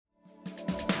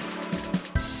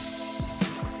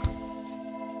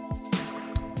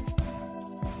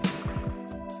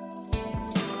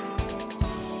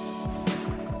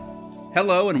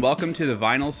Hello and welcome to the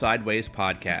Vinyl Sideways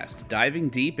podcast, diving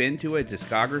deep into a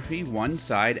discography one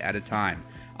side at a time.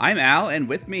 I'm Al, and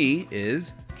with me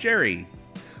is Jerry.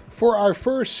 For our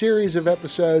first series of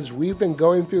episodes, we've been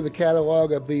going through the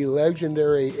catalog of the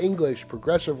legendary English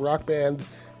progressive rock band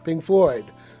Pink Floyd.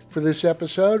 For this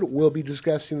episode, we'll be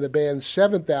discussing the band's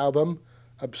seventh album,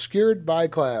 Obscured by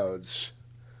Clouds.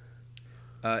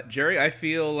 Jerry, I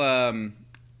feel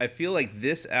like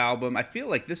this album. I feel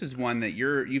like this is one that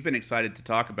you've been excited to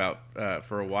talk about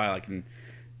for a while. I can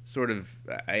sort of.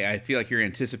 I feel like you're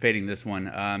anticipating this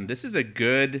one. This is a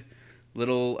good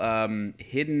little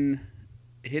hidden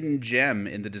gem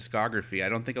in the discography. I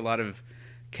don't think a lot of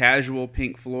casual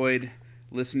Pink Floyd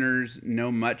listeners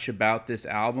know much about this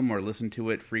album or listen to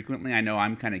it frequently. I know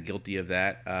I'm kind of guilty of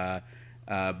that.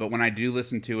 But when I do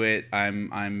listen to it,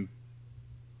 I'm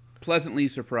pleasantly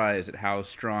surprised at how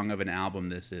strong of an album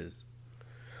this is.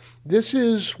 This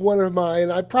is one of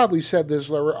mine. I've probably said this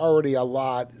already a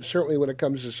lot, certainly when it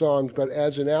comes to songs, but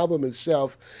as an album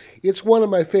itself, it's one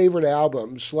of my favorite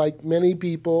albums. Like many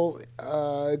people,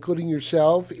 including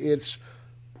yourself, it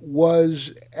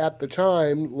was at the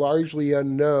time largely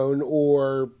unknown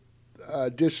or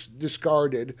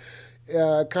discarded,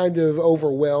 kind of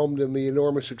overwhelmed in the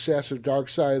enormous success of Dark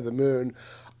Side of the Moon.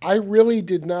 I really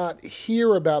did not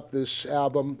hear about this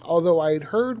album, although I had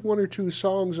heard one or two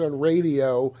songs on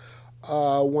radio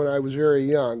when I was very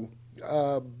young.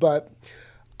 But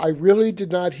I really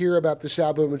did not hear about this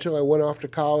album until I went off to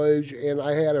college, and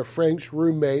I had a French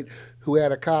roommate who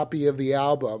had a copy of the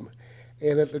album.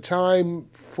 And at the time,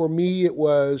 for me, it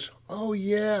was, oh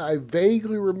yeah, I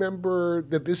vaguely remember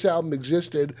that this album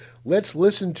existed. Let's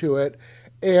listen to it.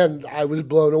 And I was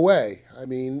blown away. I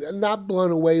mean, not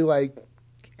blown away like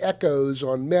echoes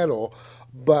on metal,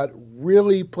 but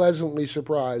really pleasantly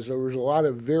surprised. There was a lot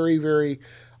of very, very,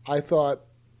 I thought,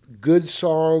 good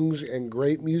songs and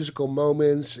great musical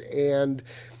moments. And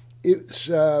it's,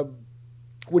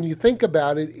 when you think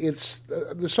about it, it's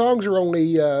the songs are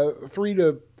only 3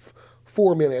 to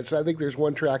 4 minutes. I think there's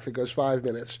one track that goes 5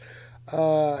 minutes.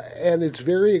 And it's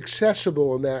very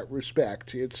accessible in that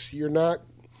respect. You're not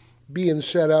being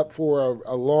set up for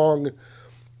a long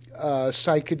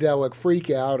psychedelic freak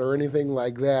out or anything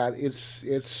like that.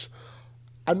 It's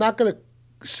I'm not going to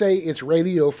say it's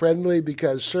radio friendly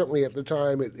because certainly at the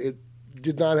time it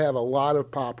did not have a lot of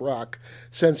pop rock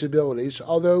sensibilities,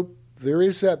 although there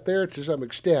is that there to some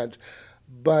extent.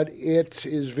 But it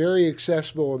is very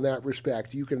accessible in that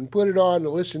respect. You can put it on and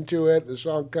listen to it, the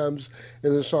song comes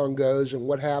and the song goes, and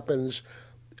what happens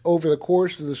over the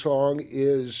course of the song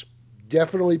is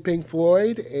definitely Pink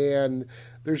Floyd, and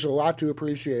there's a lot to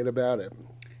appreciate about it.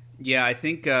 Yeah, I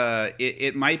think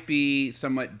it might be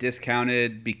somewhat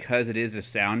discounted because it is a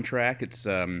soundtrack. It's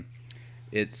a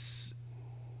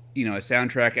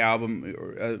soundtrack album,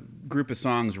 a group of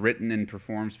songs written and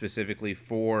performed specifically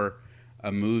for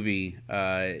a movie.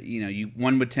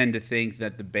 One would tend to think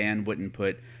that the band wouldn't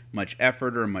put much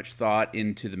effort or much thought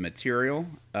into the material.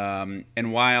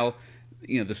 And while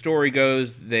the story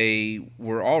goes, they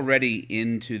were already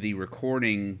into the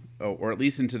recording, or at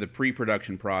least into the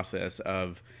pre-production process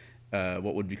of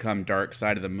what would become Dark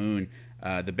Side of the Moon.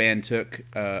 The band took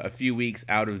a few weeks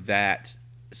out of that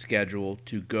schedule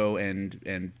to go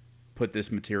and put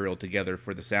this material together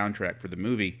for the soundtrack for the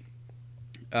movie.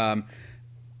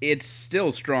 It's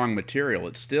still strong material.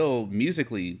 It's still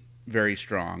musically very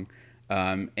strong,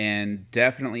 and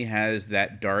definitely has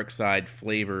that dark side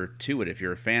flavor to it. If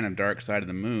you're a fan of Dark Side of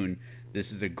the Moon,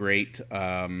 this is a great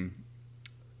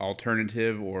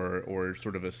alternative or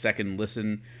sort of a second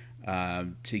listen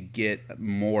to get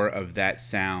more of that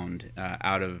sound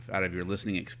out of your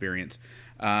listening experience.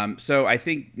 So I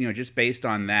think just based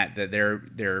on that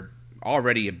they're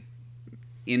already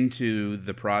into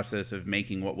the process of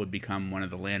making what would become one of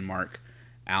the landmark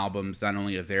albums, not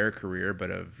only of their career,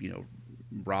 but of,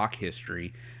 rock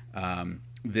history.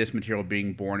 This material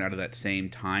being born out of that same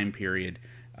time period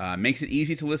makes it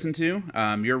easy to listen to.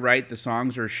 You're right, the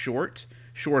songs are short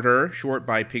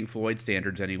by Pink Floyd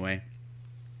standards anyway.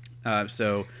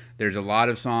 So there's a lot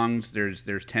of songs.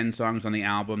 There's 10 songs on the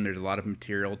album. There's a lot of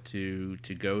material to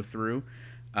go through.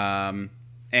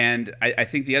 And I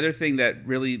think the other thing that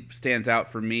really stands out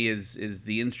for me is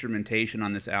the instrumentation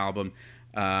on this album.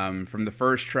 From the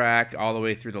first track all the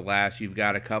way through the last, you've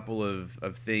got a couple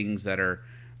of things that are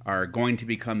going to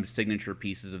become signature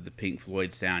pieces of the Pink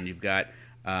Floyd sound. You've got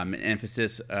an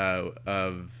emphasis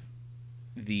of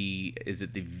the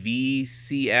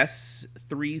VCS3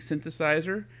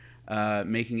 synthesizer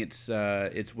making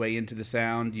its way into the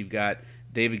sound. You've got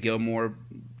David Gilmour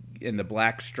in the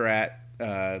black Strat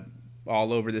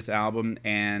all over this album,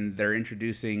 and they're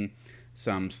introducing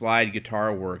some slide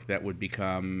guitar work that would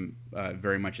become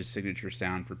very much a signature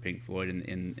sound for Pink Floyd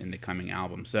in the coming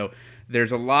album. So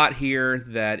there's a lot here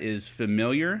that is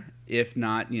familiar, if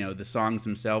not, the songs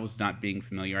themselves not being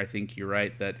familiar. I think you're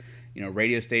right that,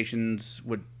 radio stations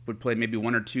would play maybe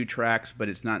one or two tracks, but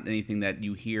it's not anything that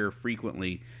you hear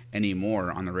frequently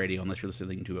anymore on the radio unless you're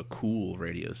listening to a cool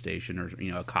radio station or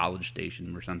a college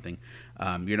station or something.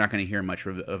 You're not going to hear much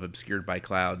of Obscured by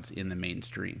Clouds in the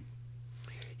mainstream.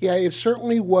 Yeah, it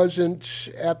certainly wasn't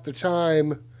at the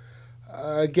time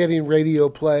getting radio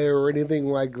play or anything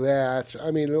like that.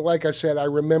 I mean, like I said, I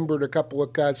remembered a couple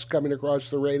of cuts coming across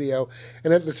the radio,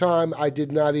 and at the time I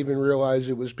did not even realize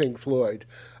it was Pink Floyd.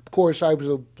 Of course, I was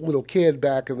a little kid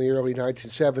back in the early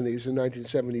 1970s, in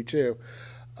 1972,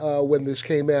 when this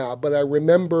came out. But I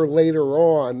remember later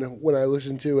on, when I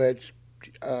listened to it,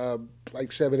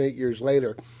 like 7-8 years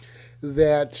later,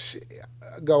 that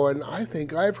going, I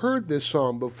think I've heard this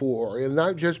song before. And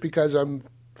not just because I'm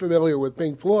familiar with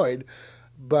Pink Floyd,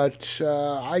 but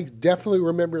I definitely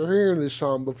remember hearing this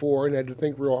song before and had to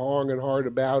think real long and hard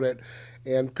about it.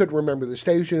 And couldn't remember the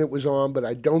station it was on, but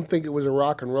I don't think it was a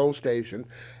rock and roll station.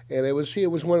 And it was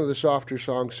one of the softer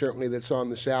songs, certainly, that's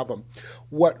on this album.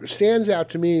 What stands out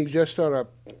to me, just on a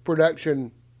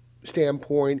production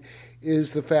standpoint,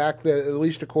 is the fact that, at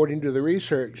least according to the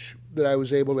research that I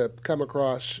was able to come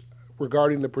across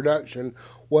regarding the production,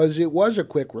 it was a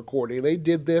quick recording. They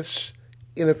did this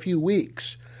in a few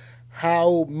weeks.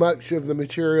 How much of the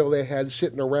material they had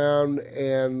sitting around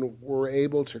and were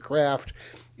able to craft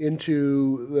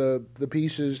into the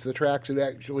pieces, the tracks that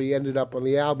actually ended up on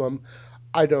the album,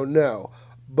 I don't know.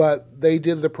 But they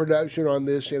did the production on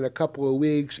this in a couple of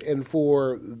weeks, and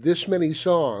for this many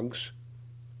songs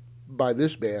by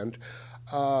this band,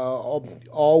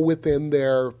 all within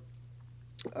their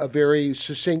a very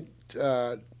succinct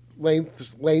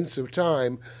lengths of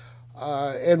time,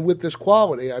 and with this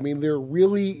quality. I mean, there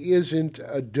really isn't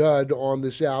a dud on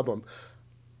this album.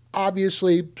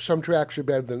 Obviously, some tracks are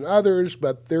better than others,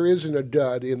 but there isn't a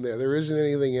dud in there. There isn't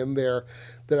anything in there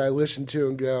that I listen to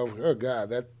and go, oh, God,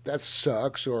 that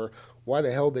sucks, or why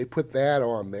the hell they put that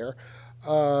on there.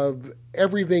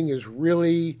 Everything is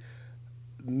really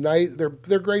nice.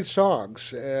 They're great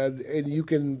songs, and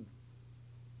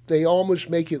they almost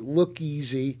make it look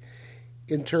easy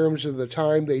in terms of the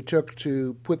time they took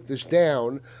to put this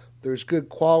down. There's good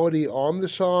quality on the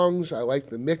songs. I like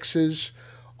the mixes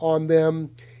on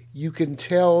them. You can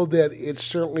tell that it's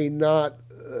certainly not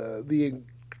the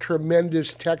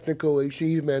tremendous technical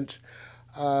achievement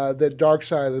that Dark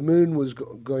Side of the Moon was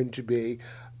going to be,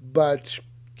 but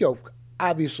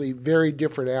obviously very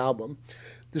different album.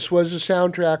 This was a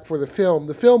soundtrack for the film.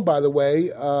 The film, by the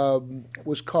way,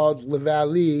 was called La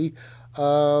Vallée.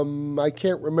 I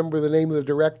can't remember the name of the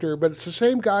director, but it's the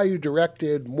same guy who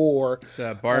directed More. It's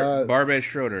Barbet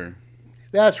Schroeder.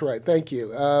 That's right, thank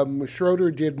you.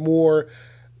 Schroeder did More,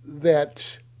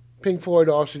 that Pink Floyd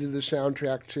also did the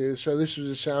soundtrack to. So this was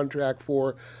a soundtrack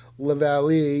for La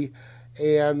Vallée.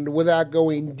 And without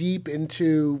going deep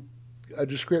into a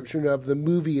description of the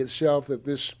movie itself that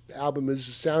this album is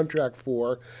a soundtrack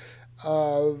for,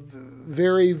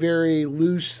 very, very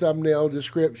loose thumbnail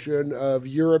description of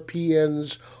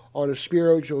Europeans on a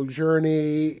spiritual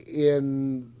journey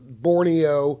in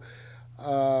Borneo,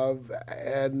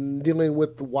 and dealing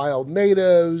with the wild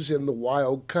natives and the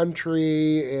wild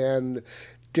country and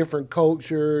different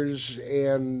cultures.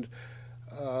 And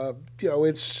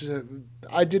it's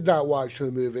I did not watch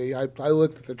the movie. I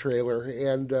looked at the trailer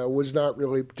and was not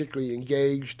really particularly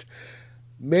engaged.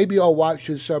 Maybe I'll watch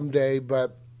it someday,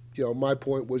 but my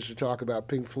point was to talk about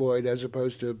Pink Floyd as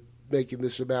opposed to making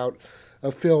this about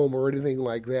a film or anything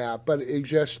like that. But it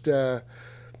just the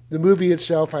movie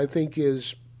itself, I think,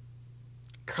 is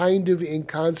kind of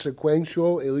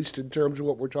inconsequential, at least in terms of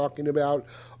what we're talking about.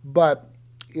 But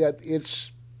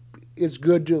it's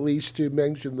good to at least to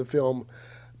mention the film,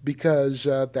 because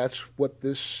that's what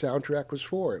this soundtrack was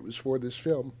for. It was for this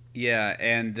film. Yeah,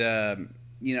 and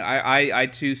I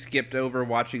too skipped over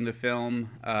watching the film.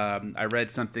 I read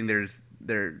something.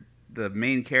 The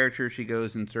main character, she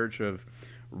goes in search of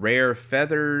rare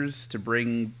feathers to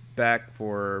bring back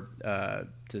for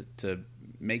to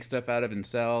make stuff out of and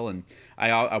sell. And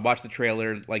I watched the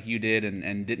trailer like you did,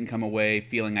 and didn't come away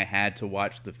feeling I had to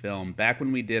watch the film. Back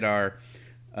when we did our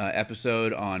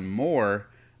episode on More,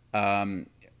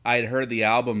 I had heard the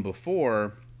album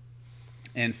before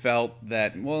and felt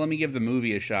that, well, let me give the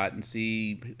movie a shot and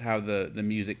see how the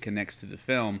music connects to the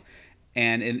film.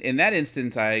 And in that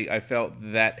instance, I felt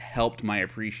that helped my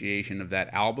appreciation of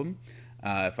that album.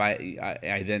 If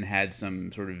I then had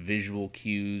some sort of visual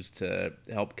cues to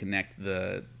help connect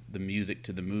the the music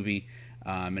to the movie,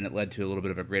 and it led to a little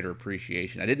bit of a greater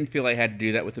appreciation. I didn't feel I had to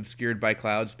do that with Obscured by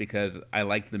Clouds because I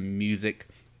like the music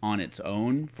on its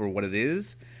own for what it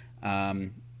is.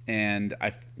 And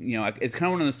it's kind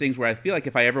of one of those things where I feel like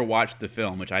if I ever watched the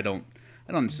film, which I don't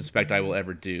suspect I will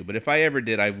ever do, but if I ever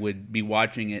did, I would be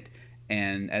watching it,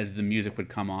 and as the music would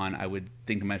come on, I would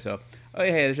think to myself, oh,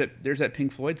 hey, there's that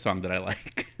Pink Floyd song that I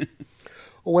like.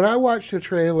 When I watched the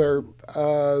trailer,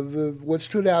 what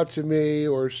stood out to me,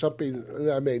 or something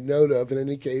that I made note of in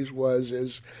any case,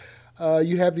 is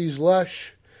you have these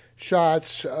lush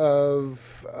shots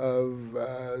of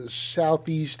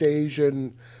Southeast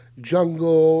Asian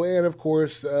jungle, and of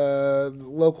course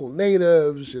local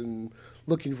natives and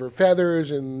looking for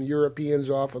feathers, and Europeans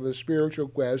off on the spiritual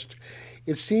quest.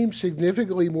 It seemed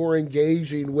significantly more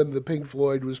engaging when the Pink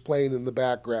Floyd was playing in the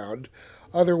background.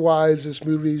 Otherwise, this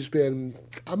movie's been,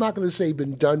 I'm not going to say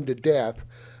been done to death,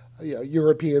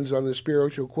 Europeans on the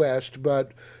spiritual quest,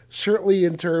 but certainly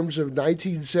in terms of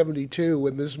 1972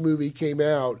 when this movie came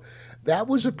out, that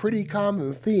was a pretty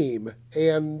common theme.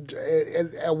 And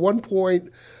at one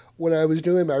point, when I was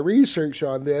doing my research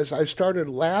on this, I started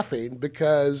laughing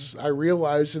because I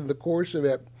realized in the course of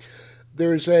it,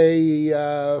 there's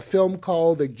a film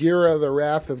called Agira, the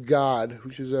Wrath of God,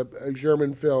 which is a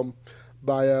German film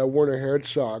by Werner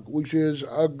Herzog, which is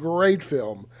a great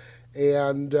film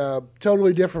and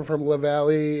totally different from La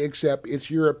Vallée, except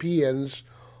it's Europeans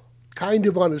kind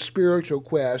of on a spiritual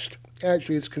quest.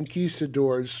 Actually, it's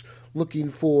conquistadors looking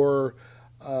for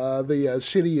the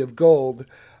city of gold.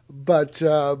 But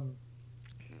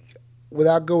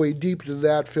without going deep into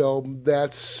that film,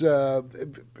 that's,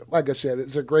 like I said,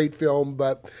 it's a great film,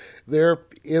 but they're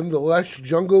in the lush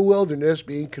jungle wilderness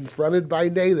being confronted by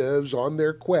natives on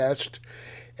their quest.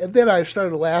 And then I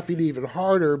started laughing even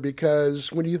harder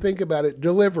because when you think about it,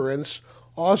 Deliverance,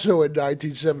 also in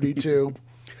 1972,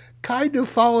 kind of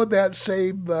followed that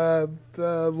same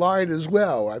line as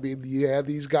well. I mean, you had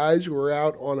these guys who were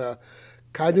out on a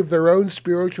kind of their own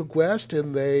spiritual quest,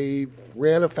 and they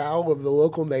ran afoul of the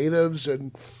local natives,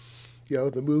 and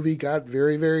the movie got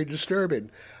very, very disturbing.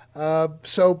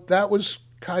 So that was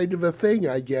kind of a thing,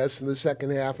 I guess, in the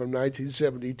second half of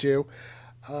 1972.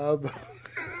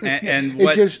 And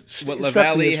what La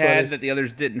Vallée had that the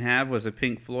others didn't have was a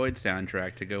Pink Floyd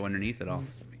soundtrack to go underneath it all.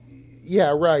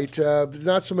 Yeah, right.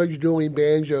 Not so much dueling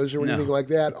banjos or anything like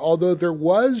that, although there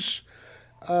was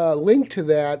linked to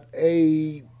that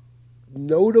a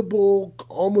notable,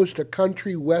 almost a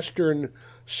country western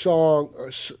song,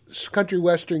 country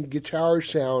western guitar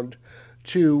sound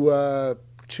to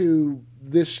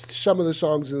some of the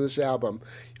songs in this album.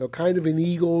 Kind of an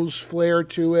Eagles flair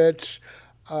to it.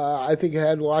 I think it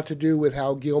had a lot to do with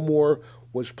how Gilmour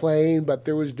was playing, but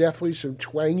there was definitely some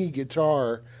twangy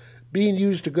guitar being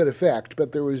used to good effect,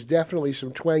 but there was definitely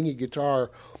some twangy guitar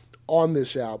on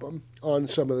this album, on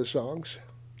some of the songs.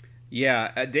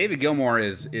 Yeah, David Gilmour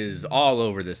is all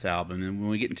over this album, and when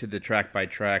we get into the track by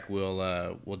track,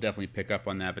 we'll definitely pick up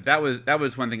on that. But that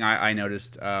was one thing I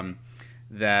noticed,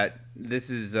 that this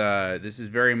is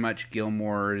very much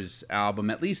Gilmour's album,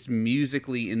 at least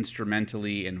musically,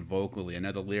 instrumentally, and vocally. I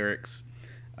know the lyrics,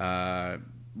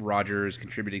 Roger's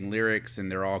contributing lyrics, and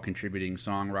they're all contributing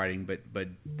songwriting. But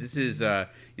this is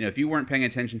if you weren't paying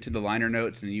attention to the liner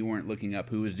notes and you weren't looking up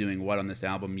who was doing what on this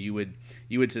album, you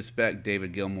would suspect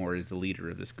David Gilmour is the leader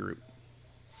of this group.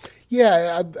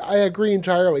 Yeah, I agree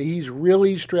entirely. He's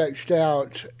really stretched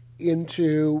out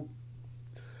into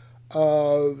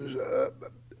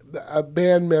a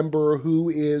band member who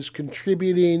is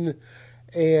contributing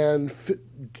and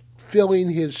filling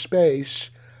his space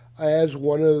as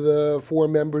one of the four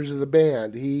members of the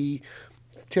band. He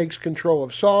takes control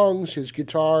of songs. His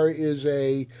guitar is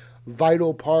a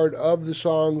vital part of the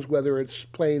songs, whether it's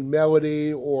playing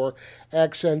melody or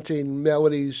accenting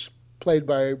melodies played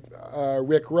by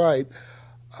Rick Wright.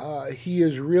 He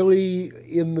is really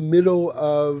in the middle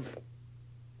of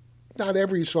not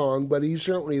every song, but he's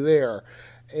certainly there.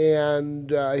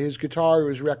 And his guitar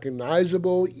is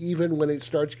recognizable even when it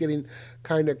starts getting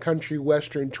kind of country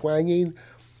western twanging,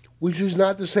 which is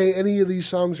not to say any of these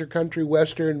songs are country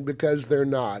western, because they're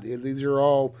not. These are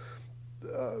all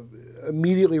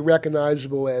immediately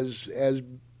recognizable as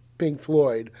Pink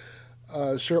Floyd,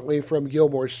 certainly from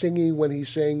Gilmour singing when he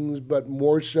sings, but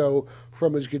more so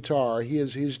from his guitar.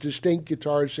 His distinct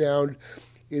guitar sound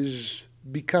is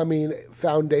becoming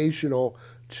foundational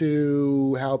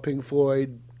to how Pink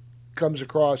Floyd comes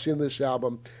across in this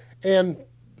album, and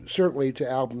certainly to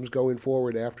albums going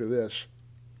forward after this.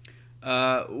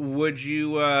 Would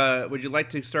you like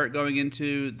to start going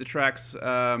into the tracks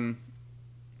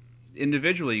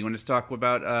individually, you want to talk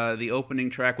about the opening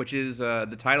track, which is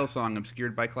the title song,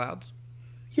 "Obscured by Clouds"?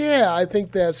 Yeah, I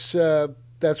think that's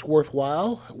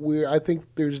worthwhile. I think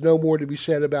there's no more to be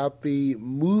said about the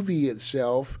movie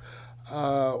itself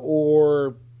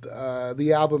or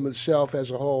the album itself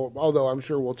as a whole. Although I'm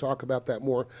sure we'll talk about that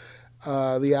more.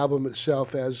 The album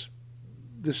itself as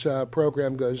this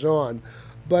program goes on.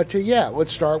 But yeah,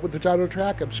 let's start with the title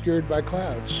track, "Obscured by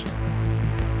Clouds."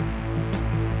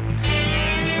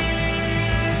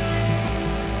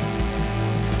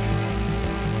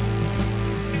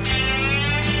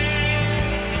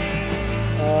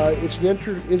 It's an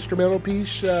instrumental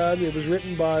piece. It was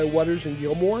written by Waters and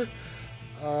Gilmore.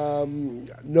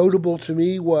 Notable to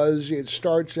me was it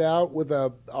starts out with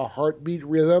a heartbeat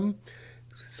rhythm.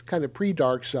 It's kind of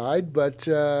pre-Dark Side, but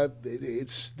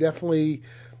it's definitely,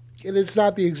 and it's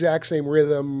not the exact same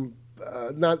rhythm,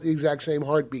 not the exact same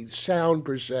heartbeat sound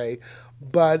per se,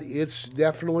 but it's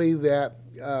definitely that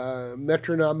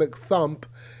metronomic thump,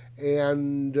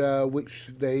 and which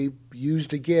they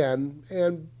used again,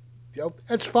 and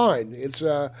that's fine. It's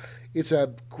a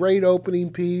great opening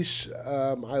piece.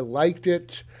 I liked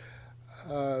it.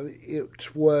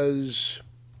 It was,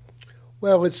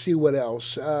 well, let's see what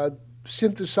else.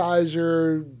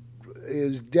 Synthesizer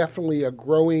is definitely a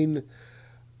growing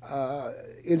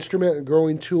instrument, a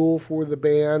growing tool for the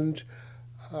band.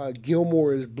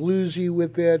 Gilmore is bluesy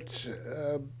with it.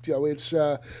 It's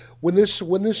when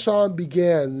this song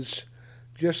begins,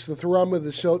 just the thrum of the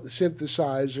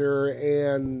synthesizer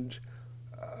and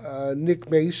Nick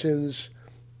Mason's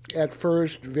at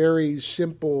first very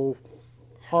simple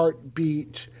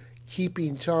heartbeat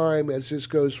keeping time as this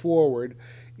goes forward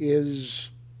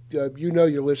is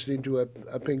you're listening to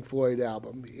a Pink Floyd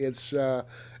album. It's and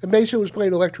Mason was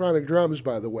playing electronic drums,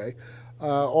 by the way,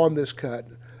 on this cut,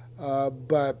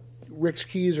 but Rick's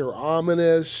keys are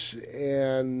ominous,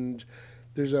 and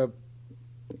there's a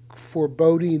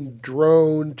foreboding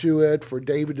drone to it for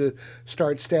David to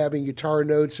start stabbing guitar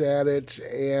notes at it,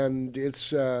 and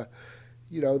it's I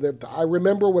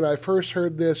remember when I first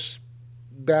heard this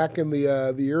back in the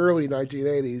early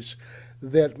 1980s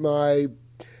that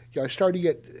I started to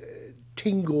get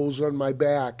tingles on my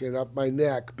back and up my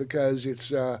neck because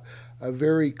it's a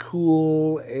very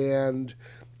cool, and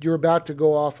you're about to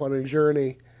go off on a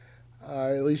journey.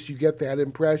 At least you get that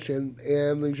impression,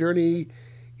 and the journey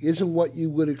isn't what you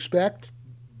would expect,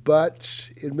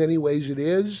 but in many ways it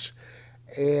is,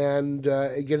 and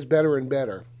it gets better and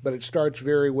better. But it starts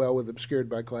very well with "Obscured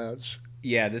by Clouds."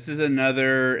 Yeah, this is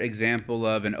another example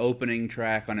of an opening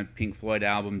track on a Pink Floyd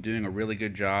album doing a really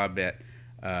good job at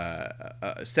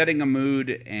setting a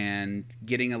mood and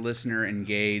getting a listener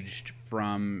engaged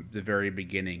from the very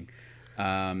beginning.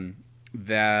 The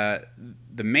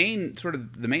main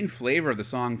flavor of the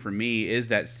song for me is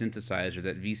that synthesizer,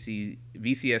 that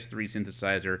VCS3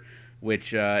 synthesizer,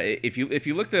 which if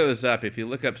you look those up, if you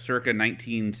look up circa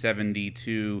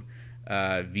 1972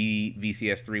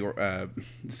 VCS3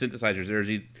 synthesizers, there's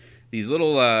these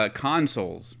little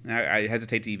consoles. I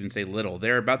hesitate to even say little.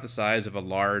 They're about the size of a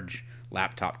large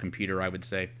laptop computer, I would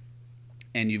say,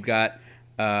 and you've got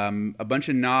a bunch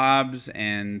of knobs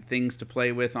and things to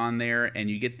play with on there, and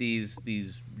you get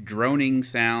these droning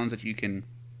sounds that you can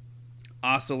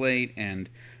oscillate and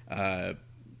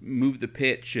move the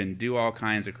pitch and do all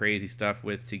kinds of crazy stuff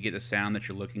with to get a sound that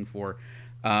you're looking for.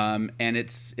 And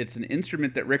it's an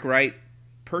instrument that Rick Wright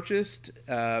purchased,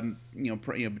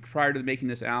 prior to making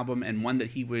this album, and one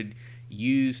that he would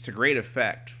use to great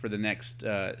effect for the next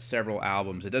several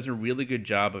albums. It does a really good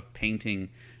job of painting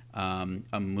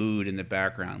a mood in the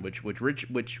background, which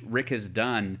Rick has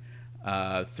done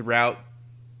throughout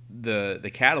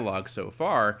the catalog so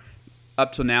far.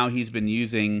 Up till now, he's been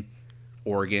using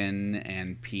organ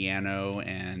and piano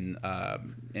and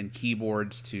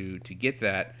keyboards to get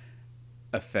that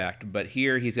effect. But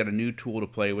here he's got a new tool to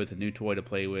play with, a new toy to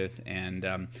play with,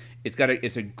 and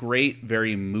it's a great,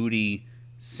 very moody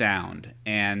sound,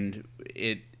 and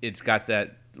it's got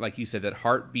that, like you said, that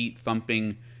heartbeat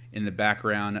thumping in the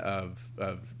background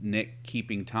of Nick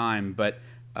keeping time, but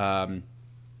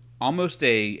almost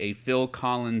a Phil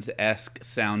Collins-esque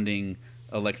sounding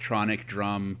electronic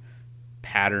drum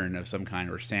pattern of some kind,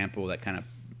 or sample that kind of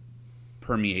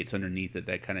permeates underneath it,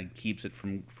 that kind of keeps it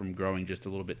from growing just a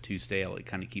little bit too stale. It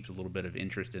kind of keeps a little bit of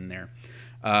interest in there.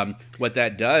 What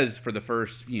that does for the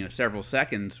first several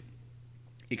seconds,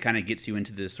 it kind of gets you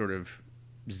into this sort of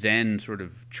Zen sort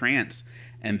of trance,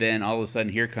 and then all of a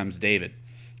sudden here comes David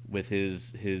with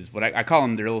his what I call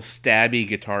them their little stabby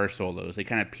guitar solos. They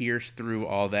kind of pierce through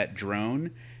all that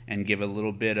drone, and give a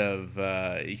little bit of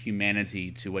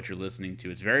humanity to what you're listening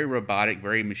to. It's very robotic,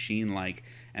 very machine-like,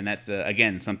 and that's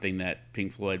again something that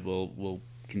Pink Floyd will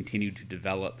continue to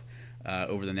develop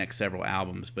over the next several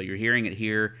albums. But you're hearing it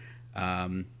here.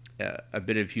 A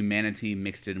bit of humanity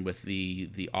mixed in with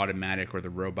the automatic or the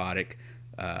robotic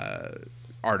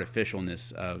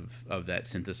artificialness of that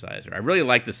synthesizer. I really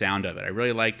like the sound of it. I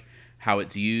really like how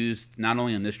it's used not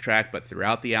only on this track but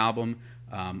throughout the album.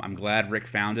 I'm glad Rick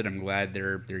found it. I'm glad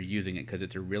they're using it because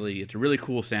it's a really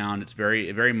cool sound. It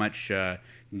very much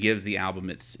gives the album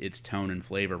its tone and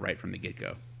flavor right from the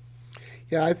get-go.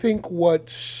 Yeah, I think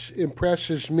what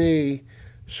impresses me,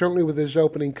 certainly with his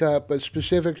opening cut, but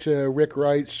specific to Rick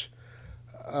Wright's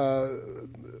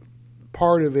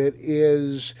part of it,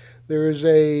 is there is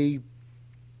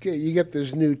you get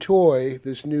this new toy,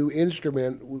 this new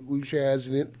instrument, which has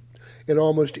an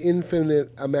almost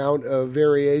infinite amount of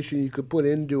variation you could put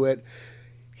into it.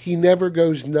 He never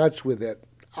goes nuts with it.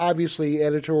 Obviously,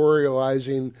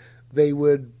 editorializing, they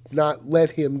would not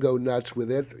let him go nuts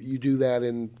with it. You do that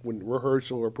when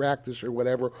rehearsal or practice or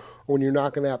whatever, or when you're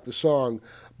knocking out the song.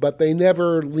 But they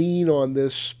never lean on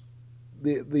the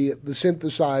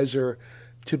synthesizer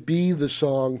to be the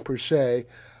song per se,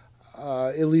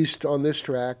 at least on this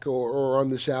track or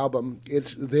on this album.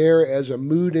 It's there as a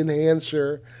mood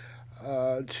enhancer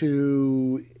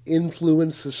to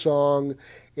influence the song,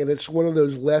 and it's one of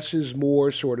those less is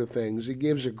more sort of things. It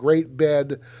gives a great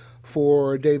bed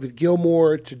for David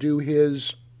Gilmour to do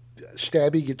his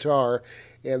stabby guitar,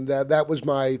 and that was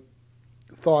my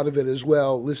thought of it as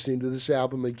well, listening to this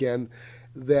album again,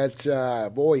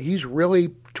 that, boy, he's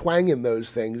really twanging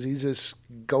those things. He's just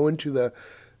going to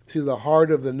the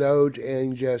heart of the note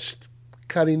and just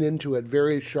cutting into it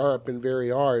very sharp and very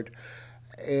hard.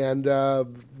 And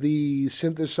the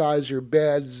synthesizer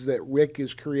beds that Rick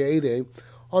is creating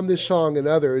on this song and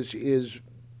others is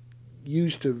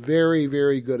used to very,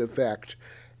 very good effect.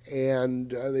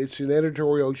 And it's an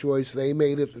editorial choice they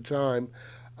made at the time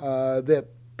that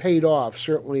paid off,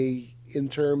 certainly in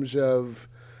terms of,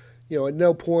 at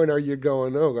no point are you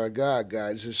going, oh, my God,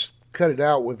 guys, just cut it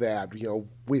out with that. You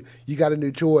got a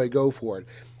new toy, go for it.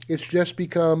 It's just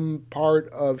become part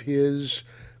of his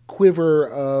quiver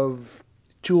of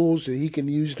tools that he can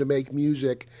use to make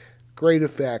music. Great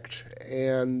effect,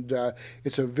 and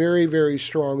it's a very, very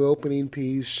strong opening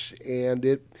piece, and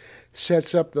it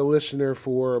sets up the listener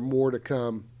for more to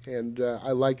come, and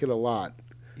I like it a lot.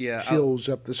 Yeah, chills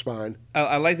up the spine.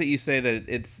 I like that you say that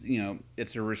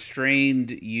it's a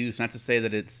restrained use. Not to say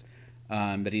that it's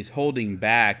that he's holding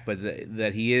back, but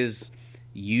that he is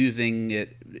using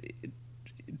it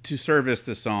to service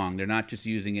the song. They're not just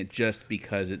using it just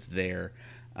because it's there.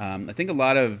 I think a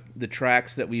lot of the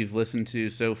tracks that we've listened to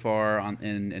so far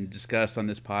and discussed on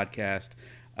this podcast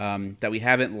that we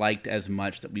haven't liked as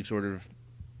much, that we've sort of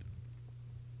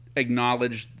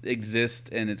acknowledged exist,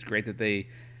 and it's great that they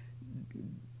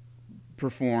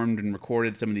performed and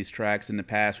recorded some of these tracks in the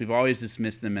past. We've always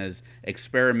dismissed them as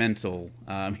experimental.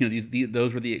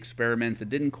 Those were the experiments that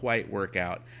didn't quite work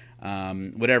out.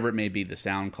 Whatever it may be, the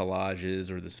sound collages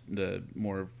or the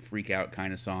more freak out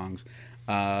kind of songs.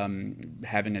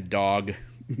 Having a dog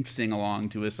sing along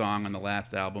to a song on the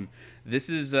last album. This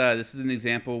is an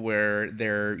example where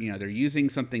they're using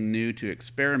something new to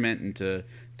experiment and to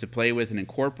play with and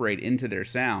incorporate into their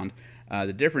sound.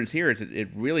 The difference here is it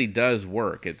really does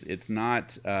work. It's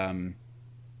not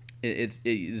this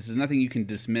is nothing you can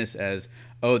dismiss as,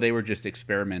 oh, they were just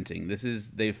experimenting.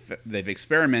 They've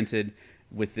experimented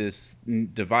with this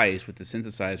device, with the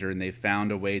synthesizer, and they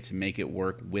found a way to make it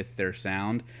work with their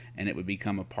sound, and it would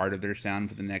become a part of their sound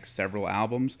for the next several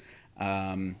albums.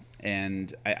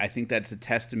 And I think that's a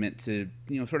testament to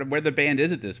sort of where the band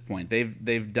is at this point.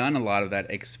 They've done a lot of that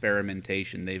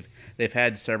experimentation. They've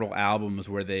had several albums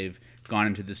where they've gone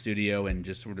into the studio and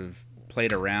just sort of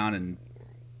played around and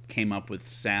came up with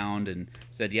sound and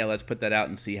said, yeah, let's put that out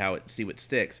and see what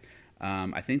sticks.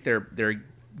 I think they're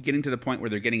getting to the point where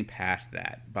they're getting past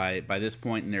that by this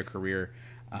point in their career.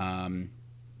 Piper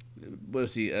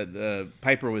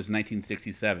was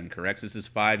 1967, correct? This is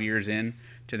 5 years in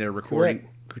to their recording.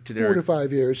 Correct. 4 to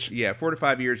 5 years. Yeah, 4 to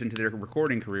 5 years into their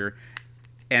recording career,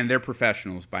 and they're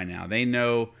professionals by now. They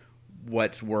know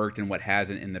what's worked and what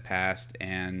hasn't in the past,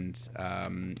 and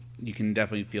you can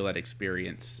definitely feel that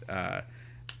experience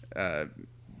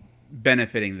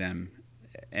benefiting them.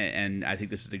 And I think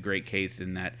this is a great case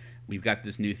in that we've got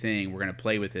this new thing, we're going to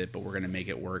play with it, but we're going to make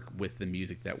it work with the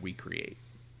music that we create.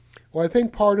 Well, I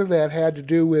think part of that had to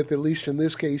do with, at least in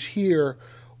this case here,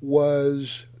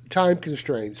 was time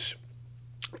constraints,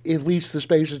 at least the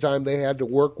space of time they had to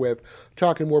work with.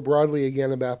 Talking more broadly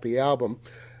again about the album,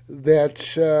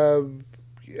 that,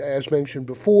 as mentioned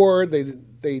before,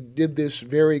 they did this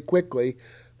very quickly.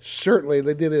 Certainly,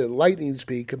 they did it at lightning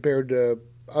speed compared to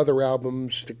other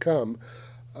albums to come.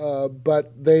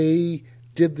 But they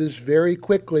did this very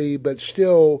quickly, but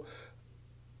still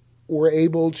were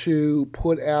able to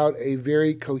put out a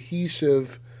very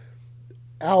cohesive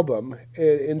album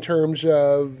in terms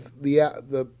of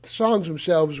the songs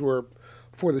themselves were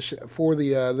for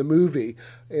the movie,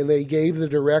 and they gave the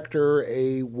director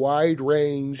a wide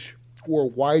range or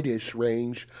widest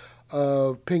range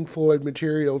of Pink Floyd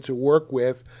material to work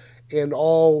with, and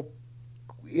all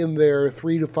in their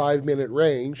 3 to 5 minute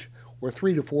range, or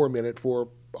 3 to 4 minute for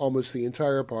almost the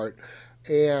entire part.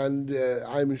 And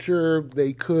I'm sure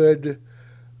they could.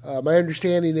 My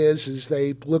understanding is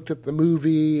they looked at the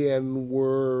movie and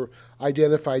were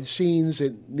identified scenes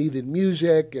that needed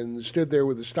music and stood there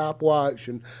with a stopwatch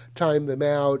and timed them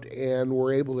out and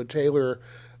were able to tailor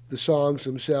the songs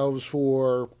themselves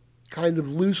for kind of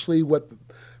loosely what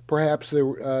perhaps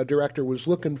the director was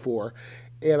looking for.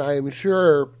 And I am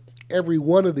sure every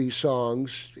one of these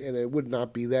songs, and it would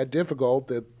not be that difficult,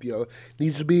 that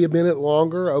needs to be a minute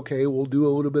longer. Okay, we'll do a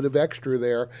little bit of extra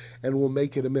there, and we'll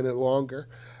make it a minute longer,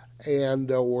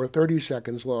 and or 30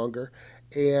 seconds longer.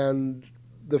 And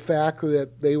the fact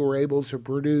that they were able to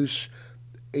produce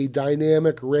a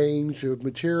dynamic range of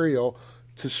material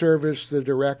to service the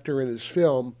director and his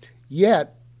film,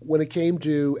 yet when it came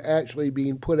to actually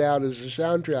being put out as a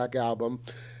soundtrack album,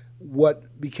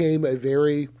 what became a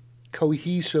very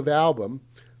cohesive album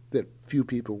that few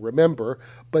people remember,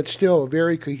 but still a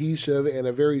very cohesive and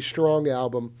a very strong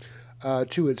album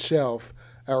to itself,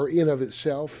 or in of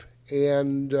itself.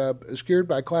 And Scared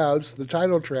by Clouds, the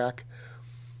title track,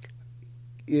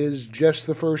 is just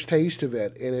the first taste of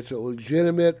it, and it's a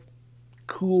legitimate,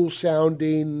 cool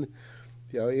sounding.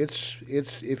 It's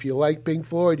if you like Pink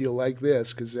Floyd, you'll like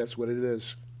this, because that's what it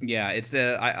is. Yeah, it's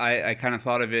I kind of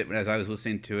thought of it as I was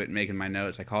listening to it, making my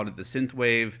notes. I called it the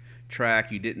synthwave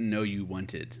track you didn't know you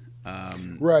wanted.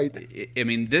 Right. I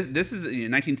mean, this is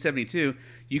 1972.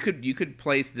 You could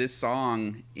place this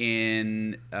song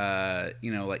in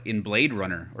like in Blade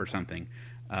Runner or something,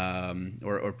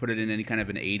 or put it in any kind of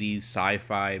an 80s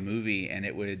sci-fi movie, and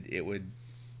it would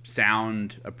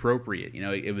sound appropriate.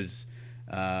 It was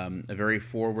a very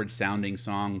forward sounding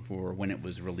song for when it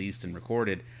was released and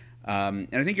recorded. And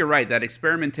I think you're right that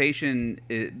experimentation,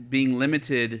 being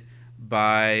limited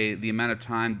by the amount of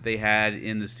time they had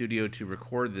in the studio to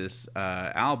record this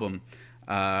album,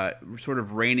 sort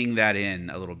of reining that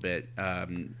in a little bit.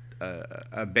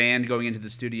 A band going into the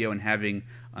studio and having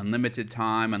unlimited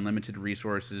time, unlimited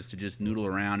resources to just noodle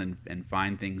around and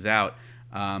find things out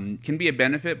can be a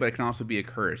benefit, but it can also be a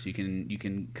curse. You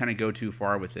can kind of go too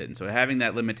far with it, and so having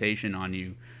that limitation on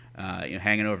you,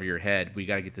 hanging over your head, we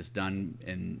got to get this done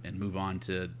and move on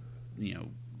to,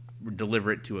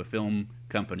 deliver it to a film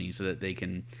company so that they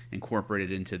can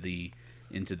incorporate it into the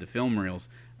film reels.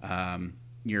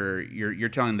 You're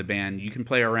telling the band you can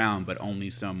play around, but only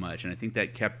so much, and I think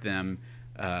that kept them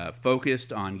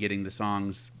focused on getting the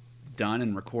songs done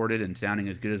and recorded and sounding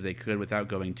as good as they could without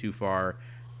going too far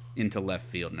into left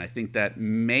field. And I think that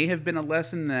may have been a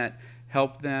lesson that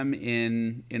helped them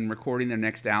in recording their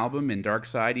next album, in Dark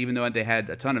Side, even though they had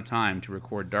a ton of time to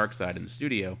record Dark Side in the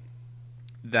studio.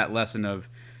 That lesson of,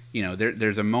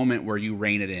 there's a moment where you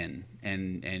rein it in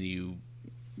and you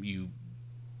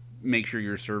make sure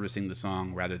you're servicing the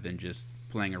song rather than just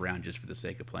playing around just for the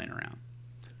sake of playing around.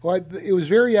 Well, it was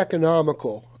very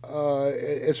economical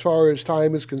as far as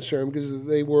time is concerned, because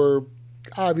they were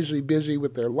obviously busy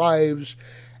with their lives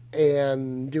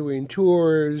and doing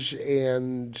tours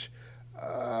and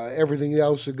everything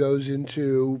else that goes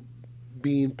into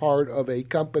being part of a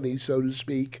company, so to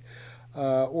speak,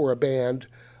 or a band.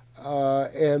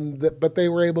 But they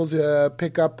were able to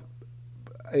pick up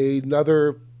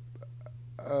another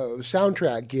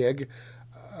soundtrack gig,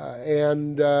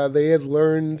 and they had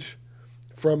learned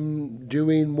from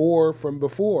doing more from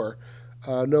before,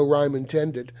 no rhyme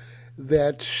intended,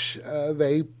 that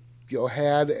they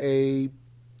had an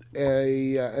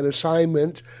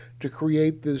assignment to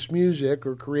create this music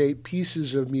or create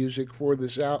pieces of music for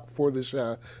this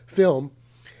film,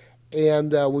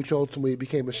 and which ultimately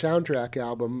became a soundtrack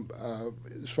album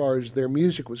as far as their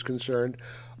music was concerned.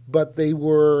 But they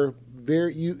were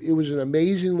it was an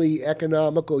amazingly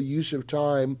economical use of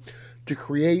time to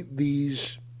create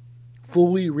these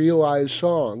fully realized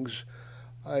songs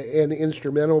and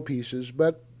instrumental pieces.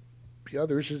 But the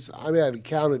others, I haven't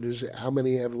counted as how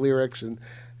many have lyrics and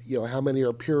how many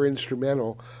are pure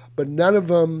instrumental, but none of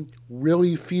them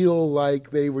really feel like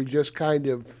they were just kind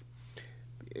of,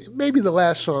 maybe the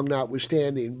last song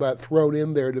notwithstanding, but thrown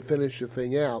in there to finish the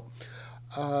thing out.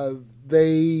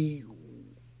 They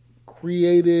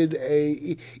created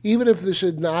even if this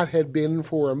had not had been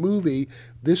for a movie,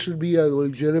 this would be a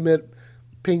legitimate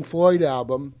Pink Floyd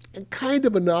album and kind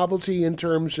of a novelty in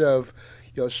terms of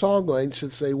song length,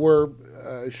 since they were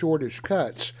shortish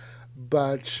cuts,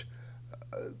 but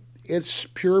it's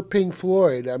pure Pink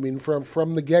Floyd. I mean,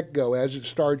 from the get-go as it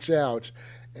starts out,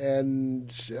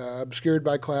 and Obscured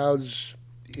by Clouds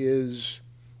is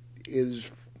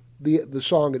the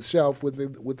song itself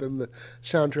within the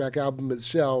soundtrack album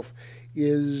itself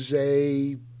is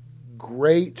a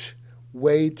great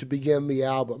way to begin the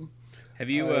album. Have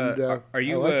you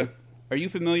are you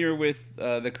familiar with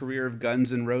the career of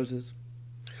Guns N' Roses?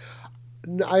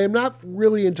 I am not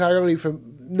really entirely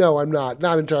No, I'm not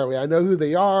entirely. I know who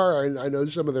they are. I know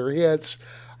some of their hits.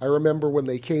 I remember when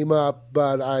they came up,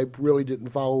 but I really didn't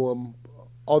follow them.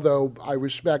 Although I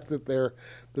respect that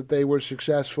they were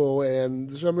successful,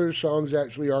 and some of their songs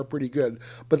actually are pretty good.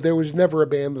 But there was never a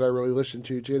band that I really listened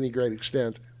to any great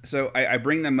extent. So I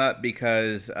bring them up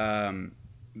because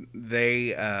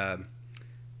they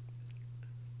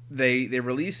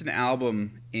released an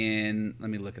album in, let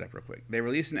me look it up real quick. They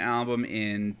released an album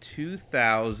in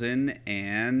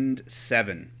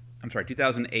 2007. I'm sorry,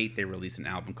 2008 they released an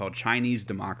album called Chinese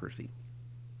Democracy.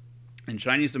 And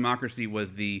Chinese Democracy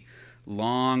was the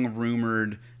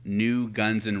long-rumored new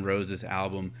Guns N' Roses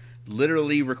album,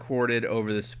 literally recorded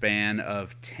over the span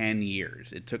of 10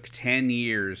 years. It took 10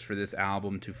 years for this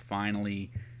album to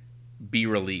finally be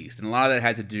released. And a lot of that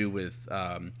had to do with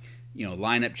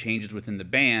lineup changes within the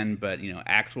band, but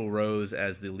Axl Rose,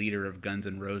 as the leader of Guns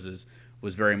N' Roses,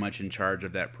 was very much in charge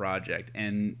of that project,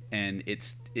 and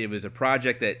it was a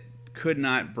project that could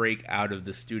not break out of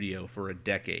the studio for a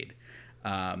decade.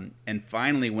 And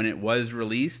finally, when it was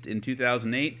released in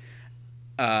 2008,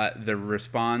 the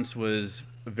response was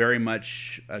very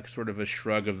much a sort of a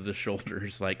shrug of the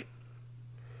shoulders, like,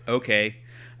 okay,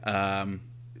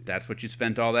 that's what you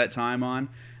spent all that time on.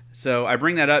 So I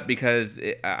bring that up because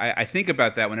I think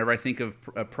about that whenever I think of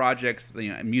projects,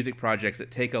 music projects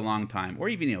that take a long time, or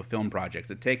even film projects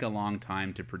that take a long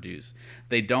time to produce.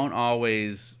 They don't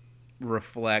always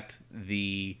reflect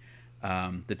the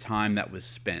time that was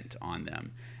spent on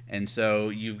them. And so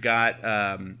you've got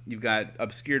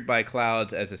Obscured by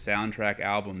Clouds as a soundtrack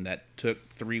album that took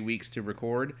 3 weeks to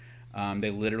record.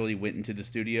 They literally went into the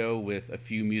studio with a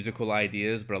few musical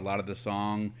ideas, but a lot of the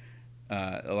songs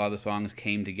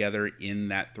came together in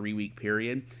that 3-week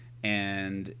period,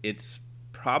 and it's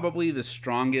probably the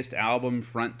strongest album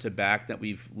front to back that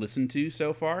we've listened to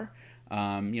so far.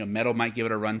 Metal might give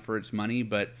it a run for its money,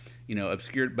 but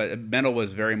Metal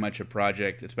was very much a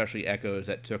project, especially Echoes,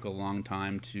 that took a long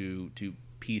time to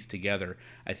piece together.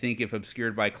 I think if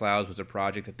Obscured by Clouds was a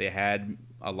project that they had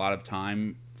a lot of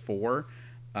time for,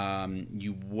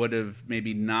 you would have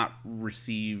maybe not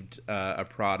received a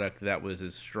product that was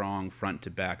as strong front to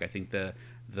back. I think the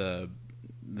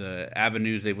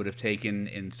avenues they would have taken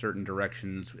in certain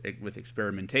directions with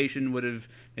experimentation would have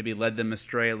maybe led them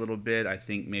astray a little bit. I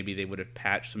think maybe they would have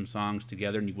patched some songs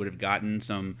together, and you would have gotten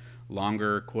some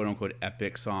longer, quote-unquote,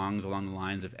 epic songs along the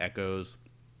lines of Echoes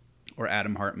or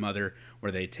Atom Heart Mother,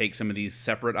 where they take some of these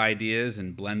separate ideas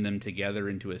and blend them together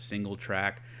into a single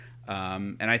track.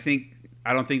 And I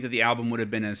don't think that the album would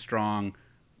have been as strong,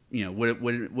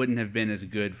 wouldn't have been as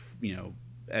good,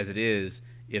 as it is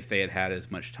if they had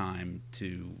as much time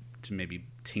to maybe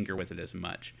tinker with it as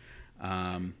much.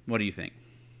 What do you think?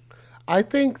 I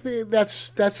think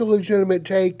that's a legitimate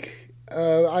take.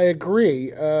 I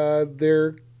agree.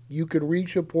 You can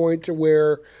reach a point to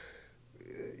where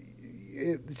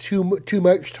too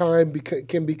much time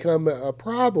can become a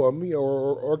problem,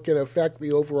 or can affect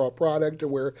the overall product, to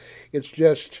where it's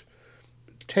just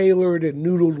tailored and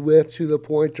noodled with to the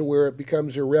point to where it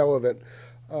becomes irrelevant.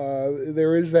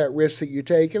 There is that risk that you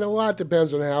take, and a lot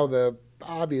depends on how the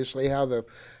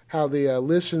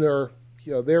listener,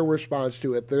 their response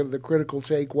to it, the critical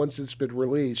take once it's been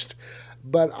released.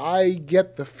 But I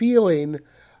get the feeling,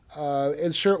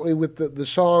 and certainly with the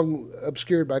song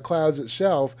Obscured by Clouds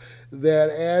itself, that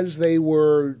as they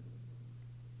were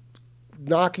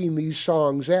knocking these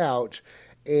songs out,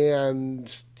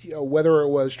 and whether it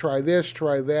was try this,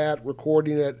 try that,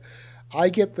 recording it, I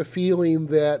get the feeling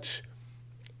that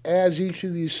as each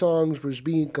of these songs was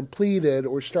being completed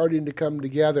or starting to come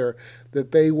together,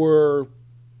 that they were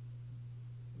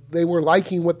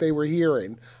liking what they were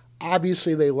hearing.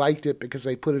 Obviously, they liked it because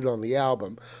they put it on the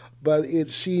album, but it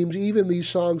seems even these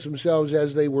songs themselves,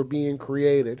 as they were being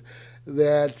created,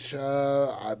 that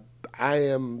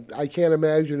I can't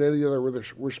imagine any other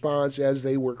response as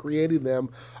they were creating them,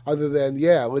 other than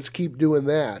yeah, let's keep doing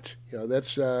that.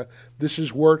 That's this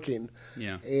is working,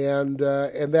 Yeah. And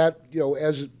that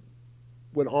as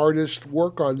when artists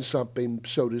work on something,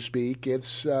 so to speak,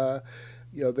 it's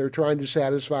they're trying to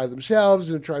satisfy themselves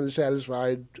and trying to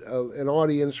satisfy an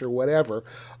audience or whatever,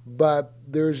 but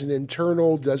there's an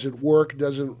internal, does it work,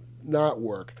 does it not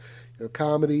work?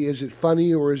 Comedy, is it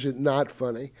funny or is it not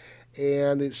funny?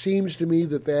 And it seems to me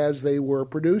that as they were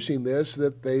producing this,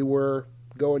 that they were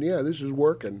going, yeah, this is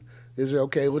working. Is it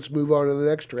okay? Let's move on to the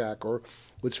next track, or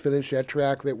let's finish that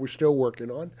track that we're still working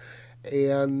on.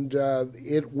 And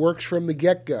it works from the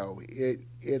get-go.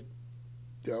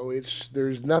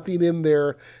 There's nothing in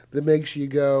there that makes you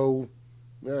go,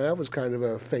 that was kind of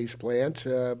a face plant,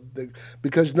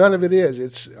 because none of it is.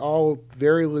 It's all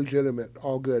very legitimate,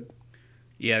 all good.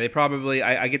 Yeah, they probably.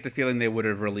 I get the feeling they would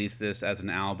have released this as an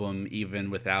album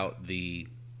even without the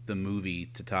movie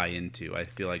to tie into. I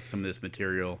feel like some of this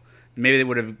material, maybe they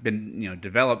would have been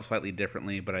developed slightly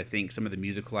differently, but I think some of the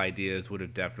musical ideas would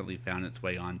have definitely found its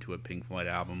way onto a Pink Floyd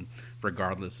album,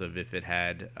 regardless of if it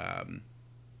had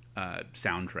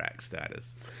soundtrack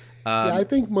status. Yeah, I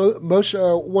think most.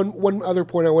 One other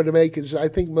point I want to make is I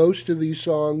think most of these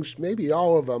songs, maybe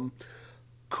all of them,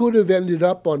 could have ended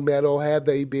up on metal had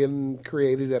they been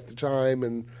created at the time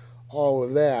and all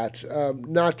of that.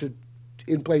 Not to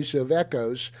in place of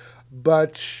Echoes,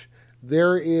 but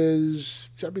there is.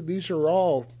 I mean, these are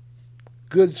all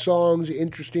good songs,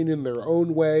 interesting in their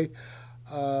own way.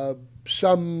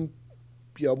 Some,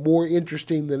 more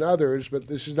interesting than others, but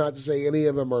this is not to say any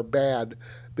of them are bad,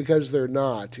 because they're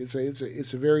not.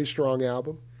 It's a very strong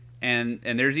album. And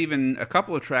there's even a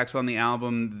couple of tracks on the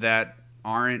album that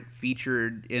aren't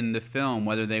featured in the film,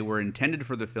 whether they were intended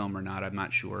for the film or not. I'm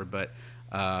not sure, but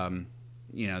the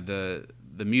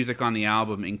music on the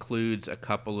album includes a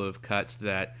couple of cuts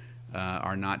that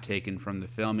are not taken from the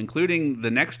film, including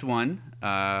the next one,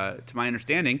 to my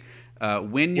understanding,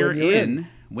 "When You're In."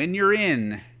 When You're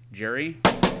In, Jerry.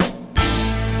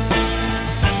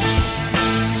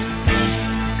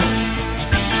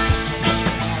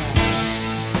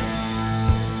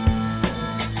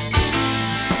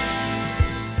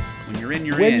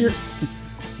 You're in.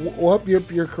 Well,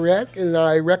 you're correct, and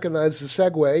I recognize the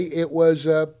segue.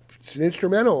 It's an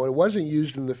instrumental. It wasn't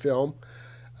used in the film.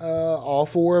 All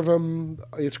four of them.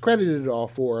 It's credited all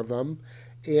four of them,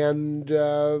 and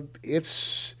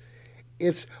it's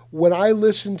when I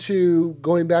listen to,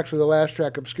 going back to the last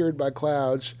track, "Obscured by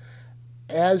Clouds,"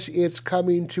 as it's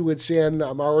coming to its end,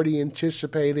 I'm already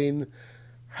anticipating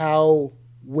how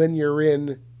 "When You're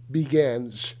In"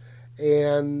 begins.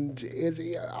 And it's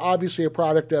obviously a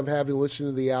product of having listened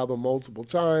to the album multiple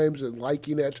times and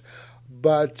liking it.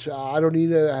 But I don't need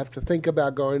to have to think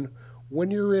about going, "When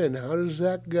You're In," how does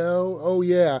that go? Oh,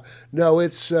 yeah. No,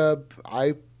 it's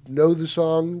I know the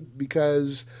song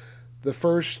because the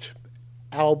first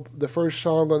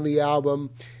song on the album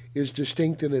is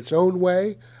distinct in its own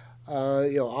way,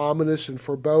 ominous and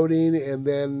foreboding. And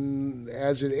then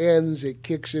as it ends, it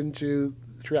kicks into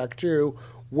track two,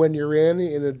 "When You're In,"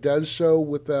 and it does so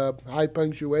with a high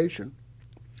punctuation.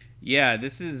 Yeah,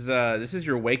 this is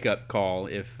your wake up call.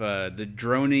 If the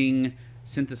droning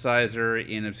synthesizer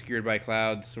in "Obscured by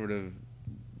Clouds" sort of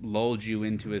lulled you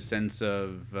into a sense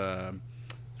of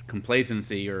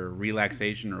complacency or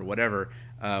relaxation or whatever,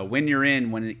 "When You're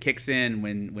In," when it kicks in,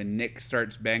 when Nick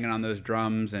starts banging on those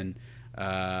drums and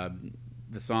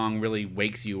the song really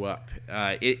wakes you up.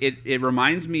 It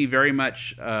reminds me very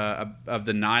much of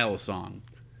the Nile song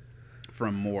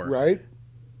from More. Right.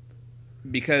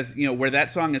 Because, where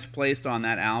that song is placed on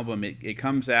that album, it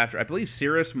comes after, I believe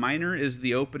Cirrus Minor is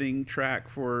the opening track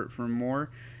for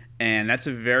More, and that's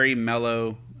a very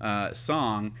mellow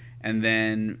song. And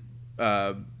then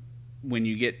when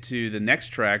you get to the next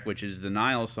track, which is the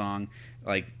Nile song,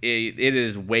 like it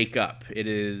is wake up. It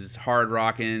is hard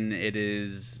rocking.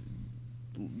 This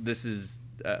is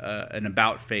an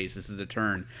about face. This is a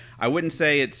turn. I wouldn't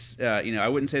say I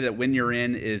wouldn't say that "When You're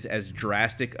In" is as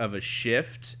drastic of a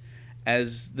shift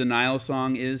as the Nile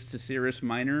song is to Cirrus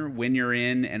Minor. "When You're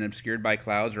In" and "Obscured by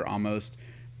Clouds" are almost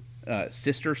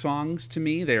sister songs to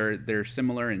me. They're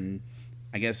similar, and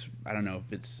I guess I don't know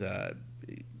if it's the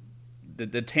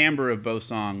timbre of both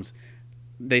songs.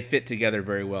 They fit together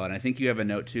very well, and I think you have a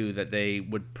note too that they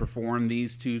would perform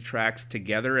these two tracks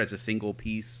together as a single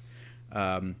piece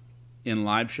in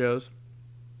live shows.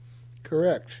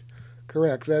 Correct.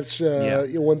 That's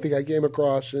one thing I came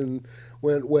across and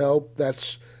went, well,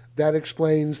 that's That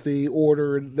explains the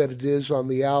order that it is on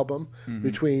the album Mm-hmm.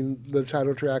 between the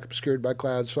title track, Obscured by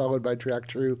Clouds, followed by track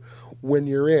two, When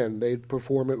You're In. They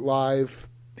perform it live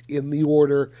in the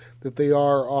order that they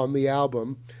are on the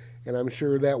album, and I'm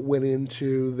sure that went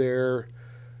into their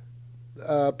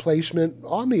placement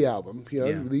on the album. You know,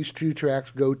 Yeah. these two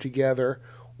tracks go together,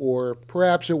 or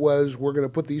perhaps it was we're going to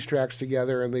put these tracks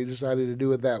together, and they decided to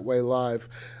do it that way live.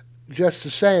 Just the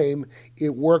same,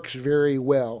 it works very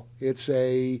well. It's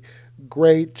a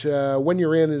great When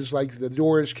You're In is like the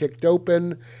door is kicked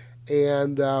open,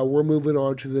 and we're moving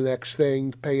on to the next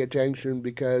thing. Pay attention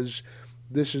because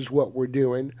this is what we're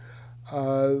doing.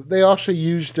 They also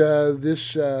used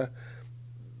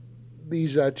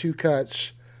these two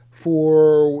cuts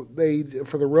for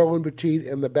the Roland Petit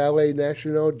and the Ballet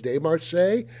National de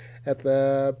Marseille at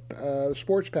the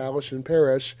Sports Palace in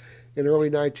Paris in early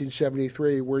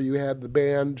 1973, where you had the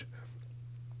band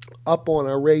up on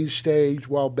a raised stage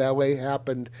while ballet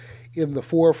happened in the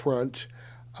forefront,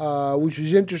 which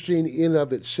is interesting in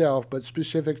of itself, but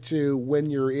specific to When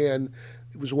You're In,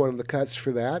 it was one of the cuts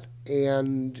for that,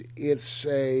 and it's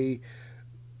in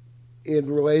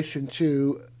relation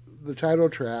to the title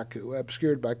track,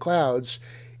 Obscured by Clouds,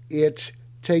 it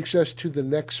takes us to the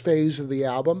next phase of the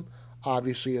album.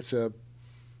 Obviously, it's a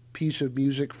piece of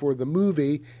music for the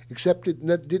movie, except it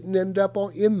didn't end up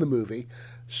in the movie.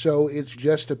 So it's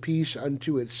just a piece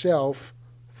unto itself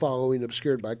following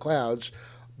Obscured by Clouds.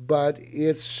 But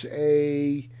there's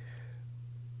a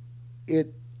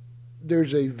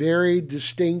very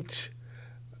distinct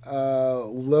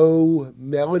low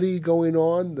melody going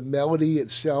on. The melody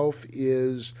itself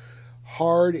is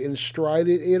hard and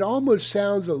strident. It almost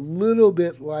sounds a little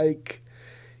bit like,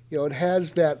 it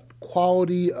has that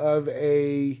quality of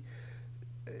a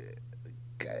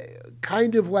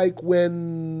kind of like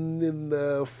when in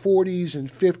the 40s and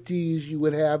 50s you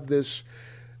would have this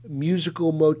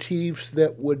musical motifs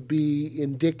that would be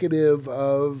indicative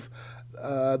of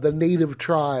the native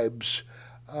tribes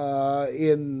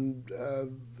in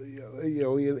the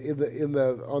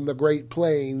on the Great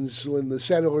Plains when the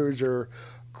settlers are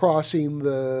crossing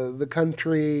the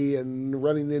country and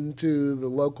running into the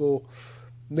local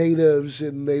natives,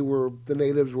 and the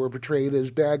natives were portrayed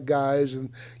as bad guys, and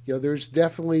there's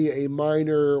definitely a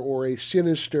minor or a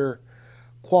sinister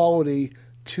quality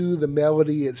to the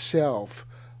melody itself.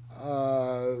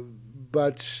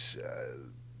 But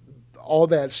all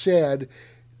that said,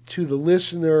 to the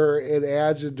listener, it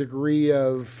adds a degree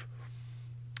of,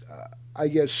 I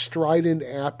guess, strident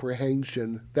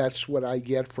apprehension. That's what I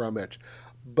get from it.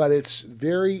 But it's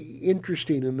very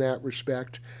interesting in that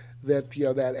respect that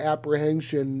that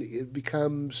apprehension, it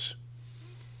becomes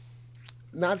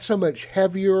not so much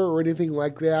heavier or anything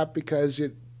like that because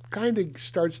it kind of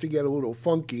starts to get a little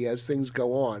funky as things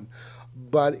go on,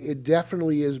 but it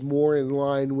definitely is more in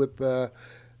line with the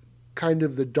kind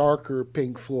of the darker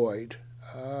Pink Floyd,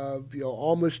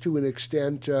 almost to an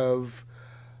extent of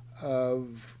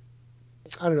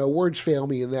I don't know, words fail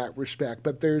me in that respect,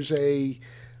 but there's a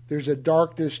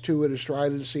darkness to it, a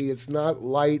stridency. It's not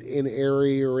light and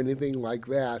airy or anything like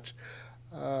that.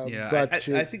 Yeah, But I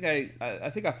think I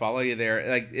think I follow you there.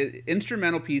 Like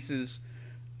instrumental pieces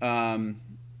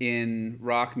in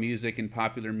rock music and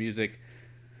popular music,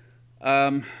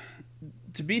 to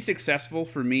be successful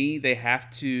for me, they have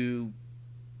to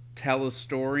tell a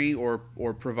story or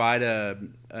provide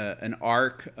an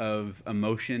arc of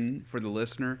emotion for the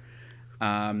listener.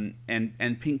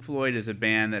 And Pink Floyd is a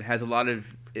band that has a lot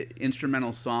of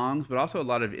instrumental songs, but also a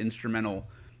lot of instrumental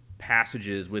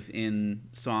passages within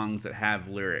songs that have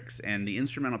lyrics. And the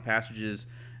instrumental passages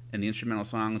and the instrumental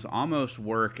songs almost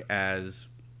work as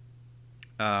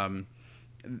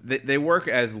they work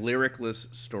as lyricless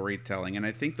storytelling. And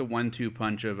I think the 1-2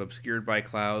 punch of Obscured by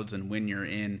Clouds and When You're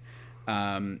In,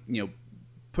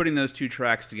 putting those two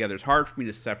tracks together, it's hard for me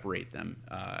to separate them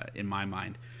in my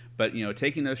mind. But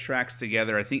taking those tracks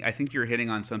together, I think you're hitting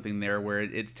on something there where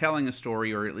it's telling a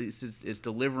story, or at least it's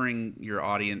delivering your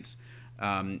audience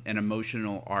an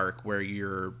emotional arc where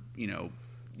you're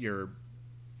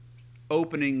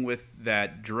opening with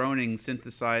that droning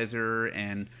synthesizer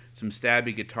and some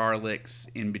stabby guitar licks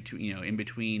in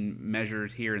between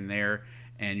measures here and there,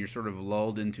 and you're sort of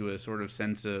lulled into a sort of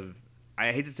sense of,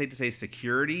 I hate to say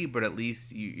security, but at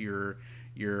least you're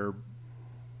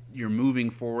moving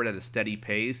forward at a steady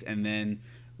pace. And then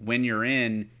When You're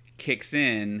In kicks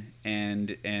in,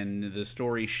 and the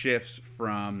story shifts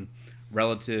from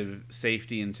relative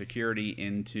safety and security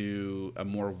into a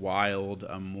more wild,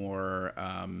 a more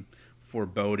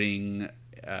foreboding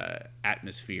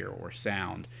atmosphere or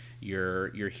sound.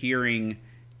 You're hearing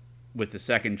with the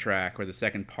second track or the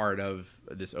second part of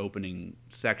this opening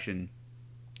section,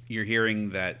 you're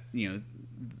hearing that,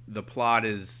 the plot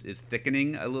is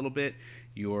thickening a little bit.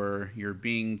 You're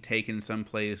being taken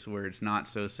someplace where it's not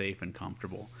so safe and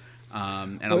comfortable.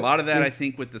 And a lot of that, I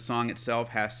think, with the song itself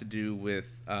has to do with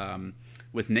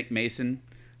Nick Mason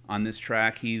on this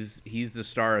track. He's the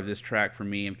star of this track for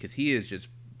me, because he is just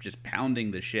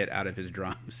pounding the shit out of his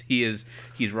drums. He's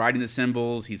riding the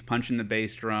cymbals, he's punching the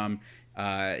bass drum.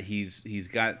 He's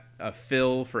got a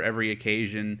fill for every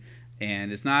occasion,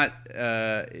 and it's not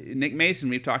Nick Mason.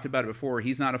 We've talked about it before.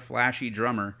 He's not a flashy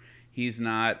drummer. He's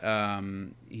not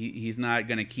he's not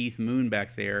going to Keith Moon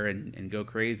back there and go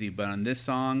crazy. But on this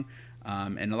song,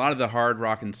 and a lot of the hard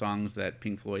rockin' songs that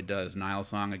Pink Floyd does, Nile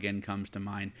Song again comes to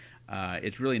mind.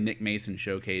 It's really Nick Mason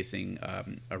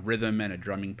showcasing a rhythm and a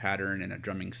drumming pattern and a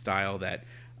drumming style that,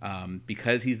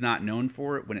 because he's not known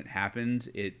for it, when it happens,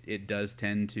 it does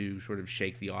tend to sort of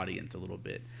shake the audience a little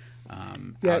bit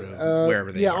out of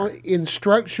wherever they are. In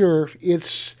structure,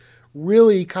 it's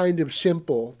really kind of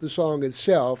simple, the song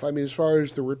itself. I mean, as far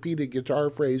as the repeated guitar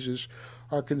phrases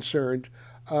are concerned.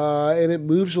 And it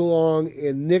moves along,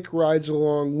 and Nick rides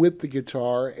along with the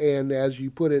guitar, and as you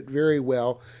put it very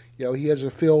well, he has a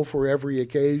fill for every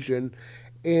occasion,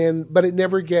 but it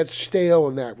never gets stale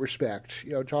in that respect.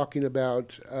 Talking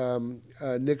about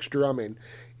Nick's drumming,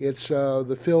 it's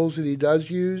the fills that he does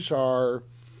use are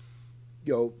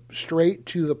straight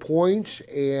to the point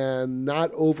and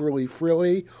not overly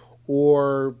frilly,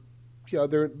 or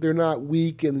they're not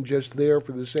weak and just there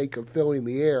for the sake of filling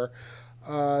the air.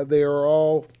 They are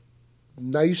all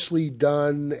nicely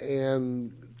done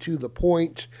and to the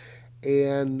point,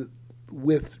 and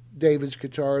with David's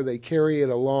guitar, they carry it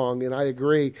along. And I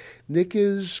agree, Nick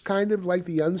is kind of like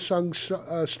the unsung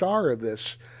star of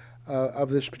this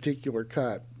particular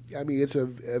cut. I mean, it's a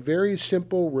very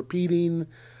simple, repeating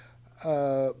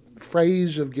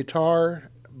phrase of guitar,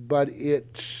 but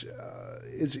it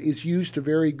is used to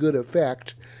very good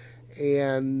effect,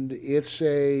 and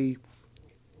the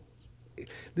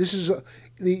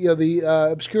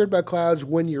Obscured by Clouds,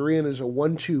 When You're In, is a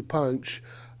 1-2 punch,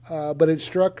 but it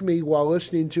struck me while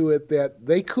listening to it that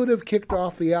they could have kicked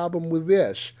off the album with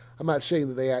this. I'm not saying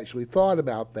that they actually thought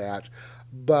about that,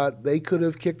 but they could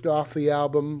have kicked off the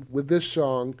album with this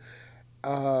song,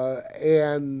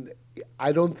 and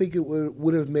I don't think it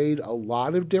would have made a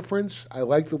lot of difference. I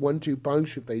like the 1-2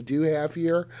 punch that they do have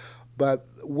here, but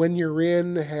When You're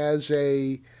In has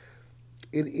an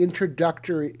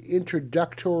introductory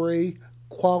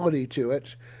quality to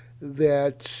it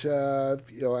that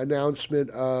announcement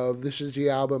of this is the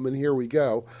album and here we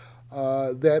go,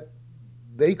 that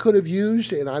they could have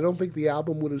used, and I don't think the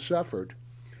album would have suffered.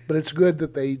 But it's good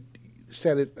that they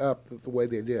set it up the way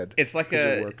they did. It's like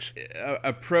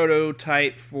a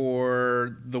prototype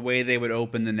for the way they would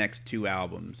open the next two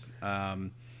albums.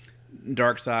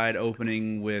 Dark Side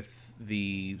opening with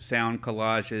the sound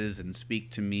collages and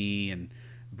Speak to Me, and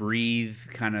Breathe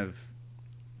kind of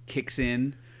kicks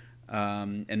in,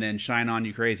 and then Shine On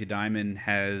You Crazy Diamond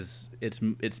has its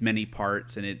many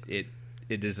parts, and it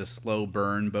is a slow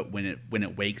burn, but when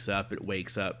it wakes up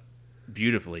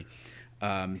beautifully.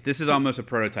 This is almost a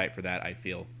prototype for that, I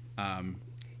feel. I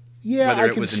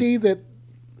can see that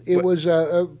it was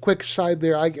a quick side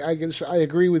there. I guess I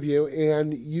agree with you,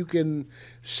 and you can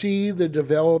see the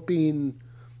developing,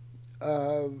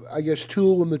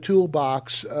 tool in the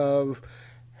toolbox of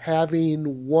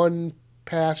having one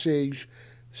passage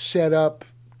set up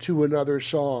to another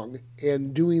song,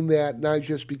 and doing that not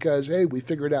just because, hey, we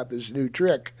figured out this new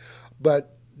trick,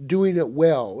 but doing it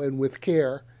well and with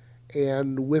care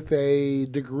and with a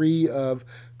degree of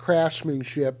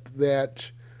craftsmanship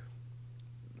that,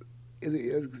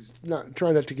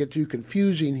 trying not to get too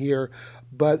confusing here,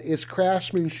 but it's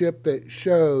craftsmanship that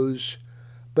shows,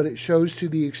 but it shows to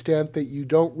the extent that you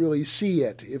don't really see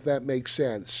it, if that makes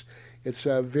sense. It's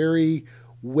a very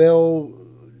well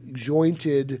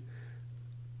jointed,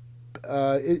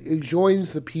 it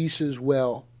joins the pieces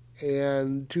well,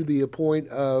 and to the point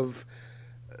of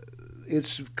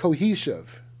it's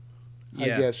cohesive.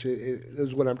 Yeah. I guess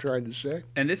is what I'm trying to say.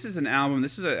 And this is an album.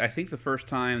 This is, I think, the first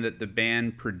time that the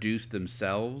band produced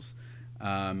themselves,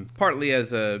 partly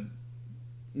as a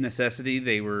necessity.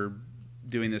 They were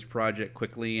doing this project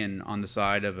quickly and on the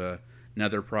side of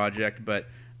another project. But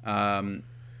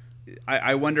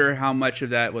I wonder how much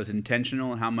of that was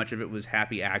intentional and how much of it was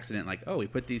happy accident. Like, oh, we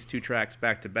put these two tracks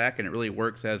back to back, and it really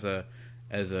works as a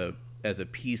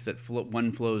piece that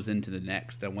one flows into the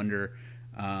next. I wonder.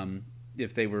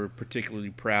 If they were particularly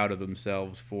proud of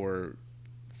themselves for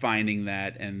finding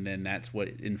that, and then that's what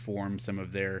informed some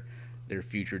of their their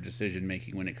future decision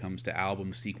making when it comes to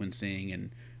album sequencing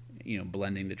and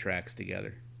blending the tracks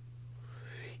together.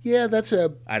 Yeah,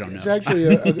 I don't it's know.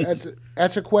 actually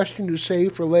that's a question to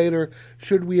save for later.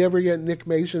 Should we ever get Nick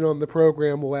Mason on the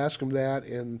program, we'll ask him that,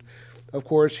 and of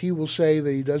course he will say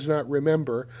that he does not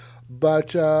remember.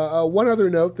 But one other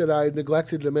note that I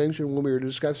neglected to mention when we were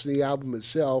discussing the album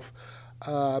itself,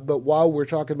 but while we're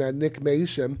talking about Nick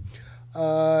Mason,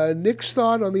 Nick's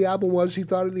thought on the album was he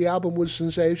thought the album was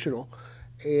sensational,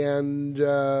 and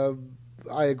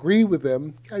I agree with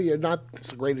him. Not it's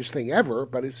the greatest thing ever,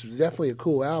 but it's definitely a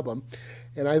cool album.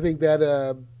 And I think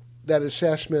that that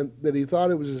assessment that he thought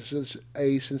it was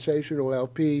a sensational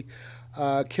LP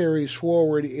carries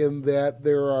forward in that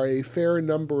there are a fair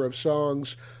number of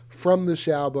songs from this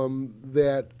album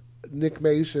that Nick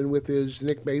Mason, with his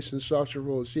Nick Mason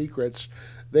Saucerful of Secrets,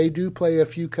 they do play a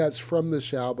few cuts from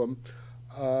this album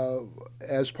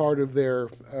as part of their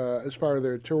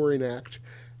touring act.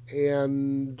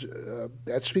 And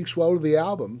that speaks well to the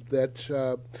album.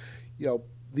 That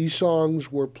these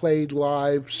songs were played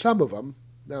live. Some of them,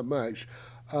 not much,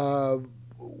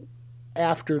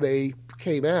 after they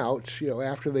came out.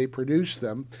 After they produced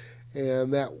them,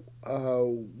 and that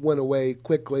went away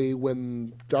quickly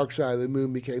when Dark Side of the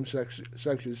Moon became such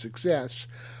a success.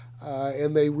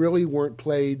 And they really weren't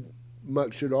played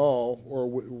much at all, or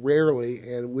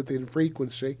rarely, and with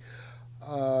infrequency.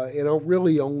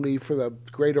 Really only for the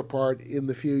greater part in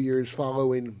the few years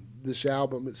following this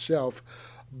album itself,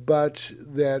 but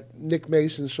that Nick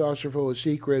Mason's Saucerful of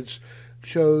Secrets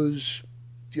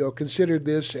considered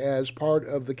this as part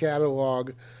of the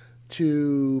catalog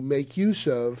to make use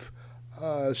of,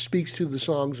 speaks to the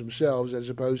songs themselves as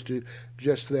opposed to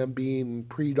just them being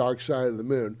pre-Dark Side of the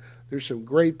Moon. There's some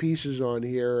great pieces on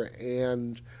here,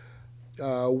 and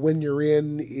When You're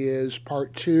In is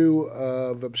part 2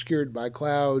 of Obscured by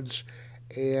Clouds,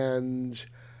 and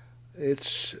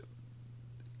it's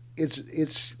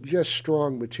just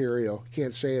strong material.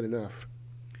 Can't say it enough.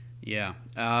 Yeah.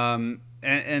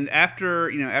 And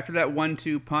after that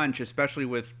 1-2 punch, especially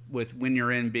with When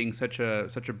You're In being such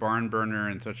a barn burner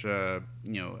and such a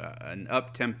an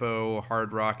up tempo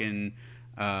hard rocking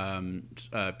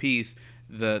piece,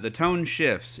 the tone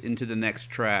shifts into the next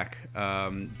track.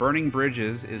 Burning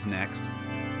Bridges is next.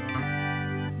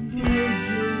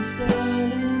 Bridges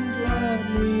burning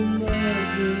gladly,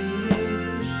 merging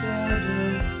with the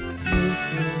shadow,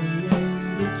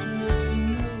 flickering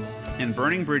between the lights. And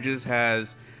Burning Bridges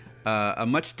has a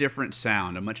much different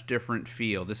sound, a much different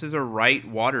feel. This is a Wright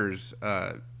Waters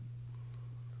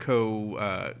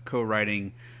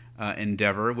co-writing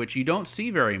endeavor, which you don't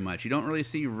see very much. You don't really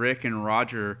see Rick and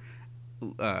Roger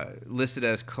listed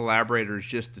as collaborators,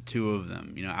 just the two of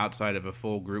them. Outside of a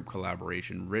full group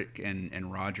collaboration, Rick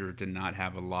and Roger did not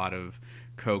have a lot of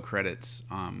co-credits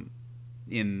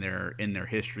in their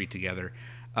history together.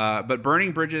 But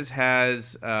Burning Bridges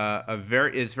has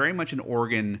is very much an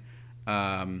organ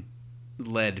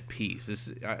led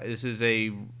piece.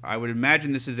 I would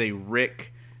imagine this is a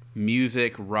Rick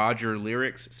music, Roger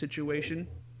lyrics situation.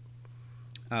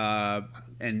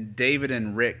 And David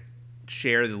and Rick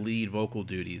share the lead vocal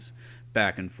duties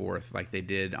back and forth like they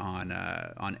did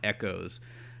on Echoes,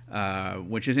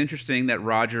 which is interesting that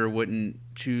Roger wouldn't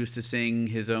choose to sing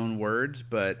his own words,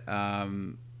 but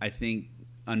I think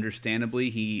understandably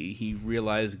he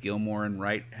realized Gilmour and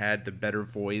Wright had the better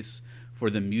voice for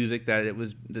the music that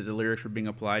the lyrics were being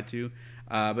applied to.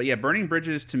 But yeah, Burning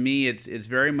Bridges to me it's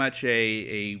very much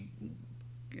a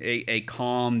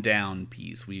calm down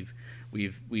piece. We've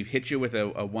hit you with a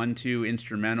 1-2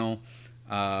 instrumental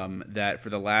that for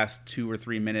the last 2 or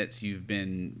 3 minutes you've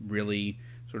been really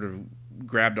sort of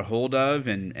grabbed a hold of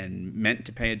and meant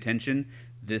to pay attention.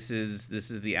 This is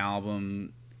the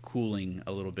album cooling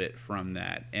a little bit from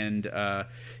that. And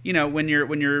when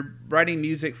you're writing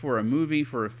music for a movie,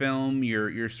 for a film,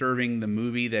 you're serving the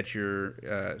movie that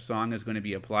your song is going to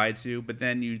be applied to, but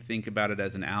then you think about it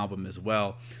as an album as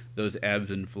well. Those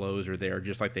ebbs and flows are there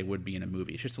just like they would be in a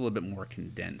movie. It's just a little bit more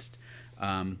condensed.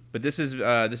 But this is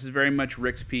very much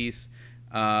Rick's piece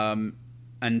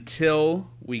until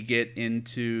we get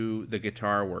into the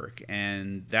guitar work.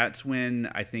 And that's when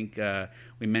I think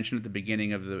we mentioned at the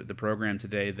beginning of the program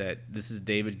today that this is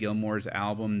David Gilmour's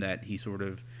album that he sort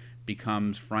of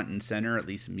becomes front and center, at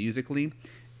least musically.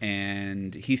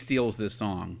 And he steals this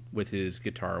song with his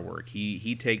guitar work.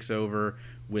 He takes over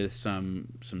with some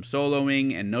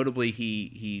soloing, and notably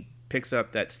he picks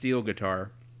up that steel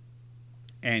guitar,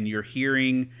 and you're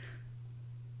hearing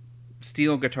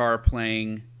steel guitar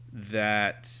playing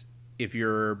that, if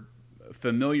you're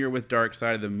familiar with Dark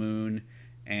Side of the Moon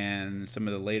and some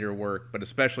of the later work, but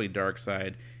especially Dark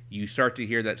Side, you start to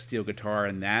hear that steel guitar,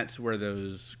 and that's where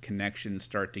those connections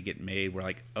start to get made. We're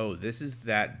like, oh, this is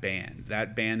that band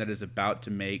that is about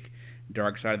to make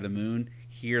Dark Side of the Moon.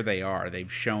 Here they are.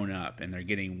 They've shown up, and they're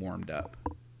getting warmed up.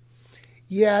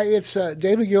 Yeah, it's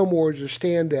David Gilmour is a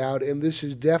standout, and this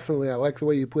is definitely, I like the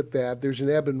way you put that. There's an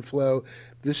ebb and flow.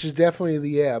 This is definitely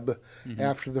the ebb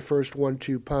after the first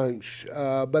 1-2 punch.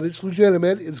 But it's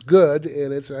legitimate, it's good,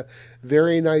 and it's a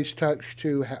very nice touch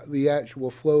to the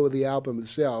actual flow of the album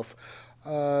itself.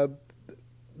 The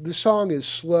song is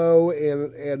slow,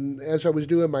 and as I was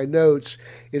doing my notes,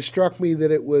 it struck me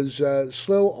that it was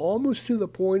slow almost to the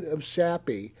point of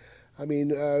sappy. I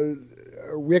mean,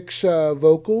 Rick's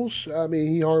vocals, I mean,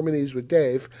 he harmonies with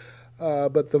Dave,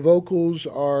 but the vocals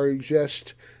are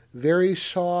just very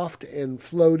soft and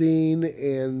floating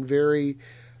and very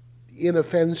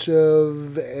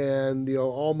inoffensive and,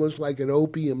 almost like an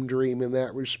opium dream in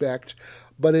that respect.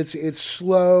 But it's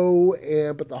slow,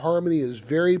 but the harmony is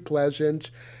very pleasant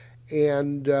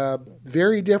and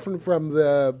very different from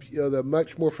the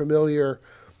much more familiar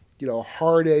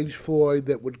hard-edged Floyd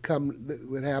that would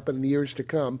happen in years to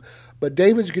come. But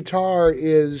David's guitar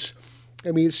is,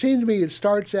 I mean, it seemed to me it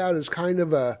starts out as kind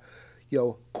of a,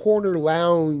 corner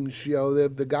lounge,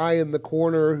 the guy in the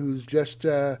corner who's just,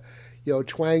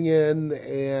 twanging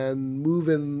and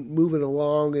moving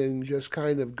along and just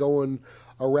kind of going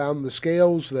around the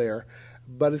scales there.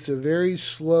 But it's a very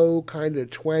slow, kind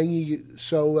of twangy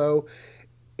solo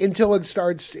until he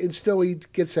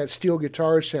gets that steel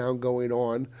guitar sound going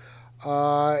on,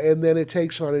 and then it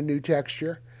takes on a new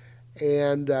texture,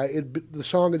 and the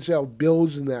song itself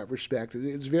builds in that respect.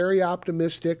 It's very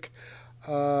optimistic,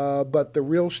 but the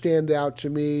real standout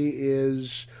to me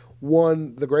is,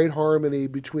 one, the great harmony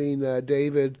between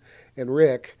David and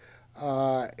Rick,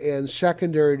 and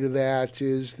secondary to that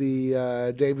is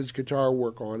the David's guitar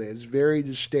work on it. It's very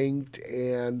distinct,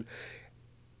 and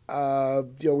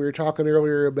we were talking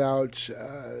earlier about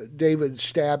David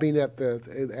stabbing at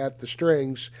the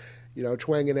strings,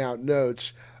 twanging out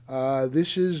notes.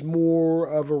 This is more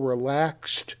of a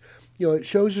relaxed, it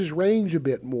shows his range a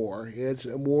bit more. It's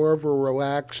more of a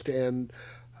relaxed and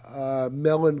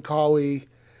melancholy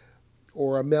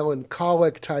or a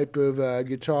melancholic type of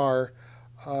guitar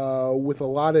with a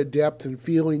lot of depth and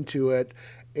feeling to it.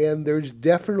 And there's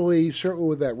definitely, certainly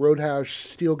with that Roadhouse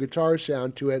steel guitar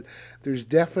sound to it, there's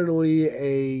definitely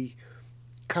a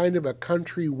kind of a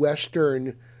country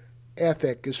western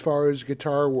ethic as far as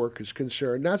guitar work is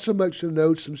concerned. Not so much the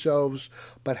notes themselves,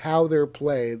 but how they're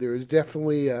played. There is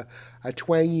definitely a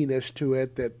twanginess to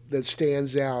it that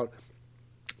stands out.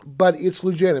 But it's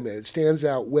legitimate. It stands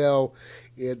out well.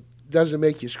 It doesn't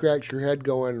make you scratch your head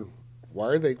going,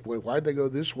 why'd they go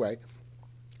this way?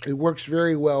 It works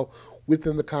very well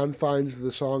within the confines of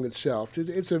the song itself.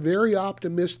 It's a very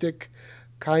optimistic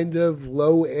kind of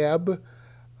low ebb,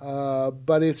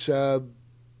 but it's, I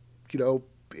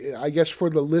guess for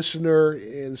the listener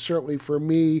and certainly for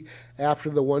me, after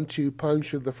the 1-2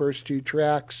 punch of the first two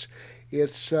tracks,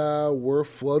 it's we're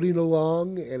floating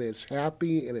along and it's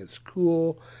happy and it's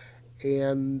cool.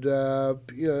 And,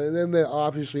 and then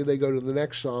obviously they go to the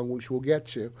next song, which we'll get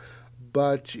to.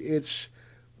 But you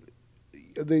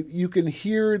can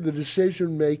hear the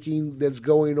decision making that's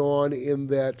going on in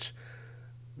that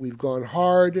we've gone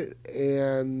hard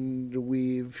and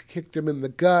we've kicked him in the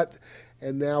gut,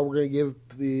 and now we're going to give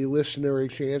the listener a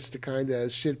chance to kind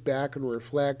of sit back and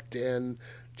reflect and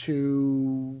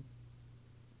to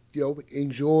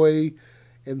enjoy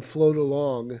and float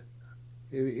along,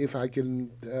 if I can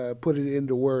put it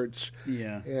into words.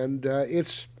 Yeah. And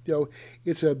it's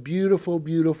a beautiful,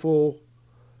 beautiful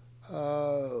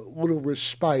little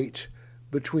respite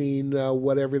between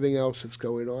what everything else that's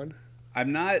going on.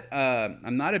 I'm not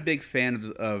a big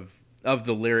fan of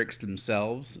the lyrics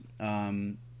themselves.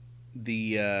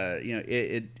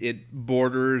 It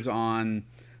borders on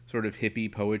sort of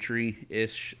hippie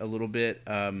poetry-ish a little bit,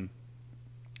 and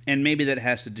maybe that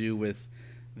has to do with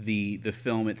the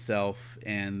film itself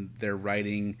and their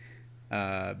writing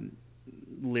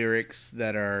lyrics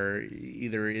that are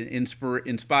either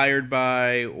inspired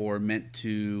by or meant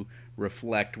to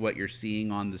reflect what you're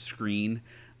seeing on the screen,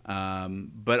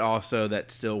 but also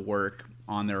that still work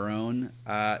on their own.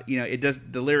 The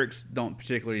lyrics don't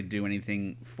particularly do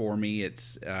anything for me.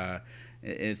 It's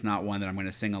not one that I'm going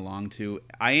to sing along to.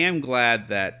 I am glad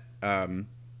that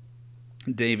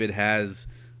David has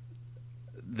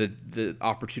the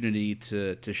opportunity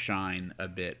to shine a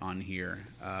bit on here.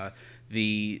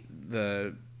 The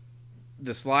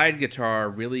slide guitar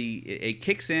really it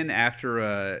kicks in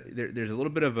after there's a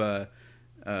little bit of a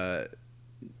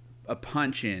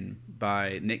punch in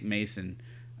by Nick Mason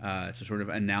to sort of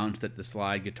announce that the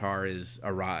slide guitar is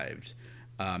arrived.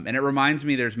 And it reminds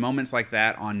me, there's moments like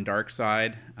that on Dark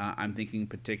Side. I'm thinking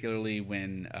particularly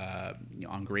when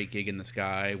on Great Gig in the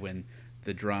Sky, when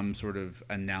the drums sort of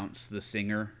announce the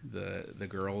singer, the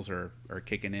girls are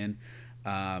kicking in,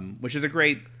 which is a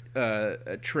great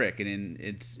trick, and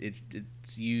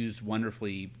it's used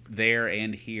wonderfully there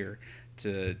and here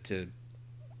to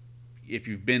if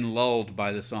you've been lulled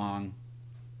by the song,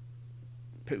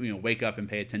 wake up and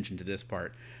pay attention to this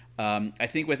part. I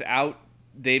think without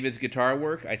David's guitar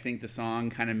work, I think the song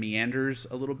kind of meanders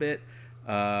a little bit.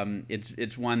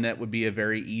 It's one that would be a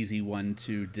very easy one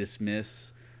to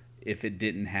dismiss if it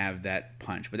didn't have that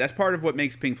punch. But that's part of what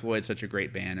makes Pink Floyd such a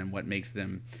great band, and what makes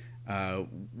them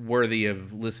worthy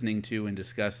of listening to and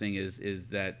discussing is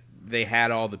that they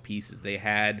had all the pieces. They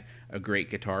had a great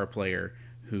guitar player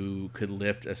who could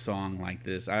lift a song like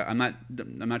this. I'm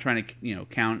not trying to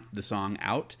count the song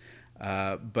out,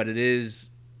 but it is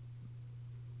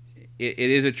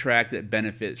a track that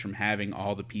benefits from having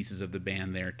all the pieces of the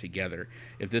band there together.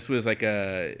 If this was like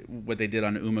what they did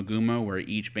on Uma Guma, where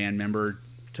each band member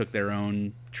took their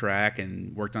own track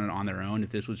and worked on it on their own,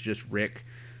 if this was just Rick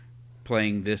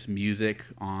playing this music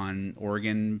on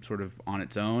organ sort of on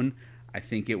its own, I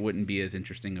think it wouldn't be as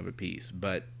interesting of a piece.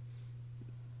 But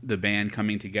the band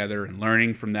coming together and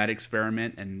learning from that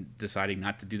experiment and deciding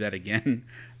not to do that again,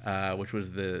 which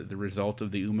was the result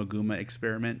of the Uma Guma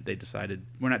experiment. They decided,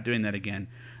 we're not doing that again.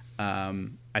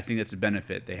 I think that's a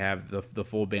benefit. They have the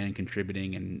full band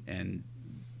contributing, and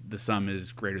the sum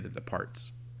is greater than the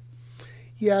parts.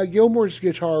 Yeah, Gilmour's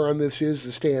guitar on this is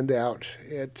the standout.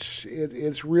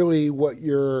 It's really what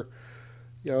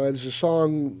as the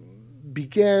song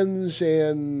begins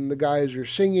and the guys are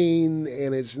singing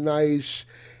and it's nice,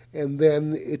 and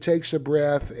then it takes a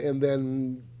breath, and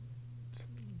then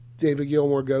David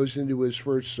Gilmour goes into his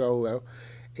first solo,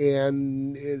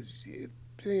 and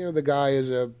the guy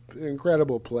is an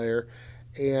incredible player,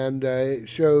 and it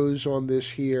shows on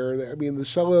this here. I mean, the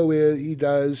solo he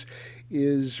does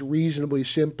is reasonably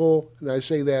simple, and I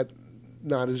say that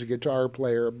not as a guitar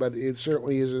player, but it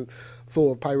certainly isn't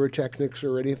full of pyrotechnics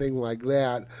or anything like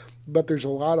that. But there's a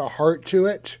lot of heart to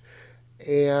it,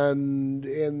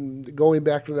 and going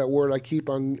back to that word I keep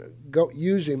on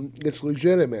using, it's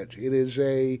legitimate. It is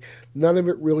none of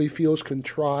it really feels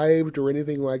contrived or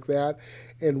anything like that.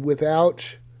 And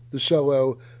without the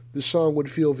solo, the song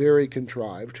would feel very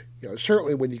contrived.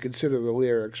 Certainly when you consider the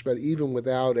lyrics, but even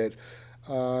without it,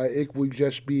 it would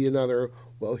just be another,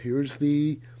 well, here's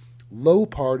the low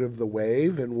part of the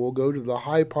wave, and we'll go to the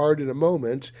high part in a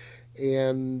moment.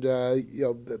 And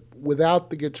without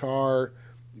the guitar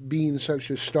being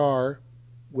such a star,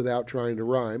 without trying to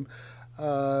rhyme,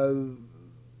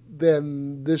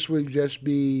 then this would just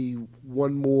be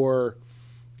one more.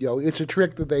 It's a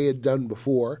trick that they had done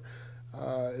before,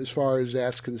 as far as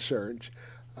that's concerned.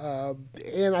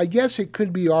 And I guess it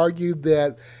could be argued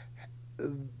that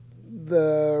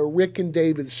the Rick and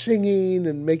David singing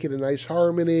and making a nice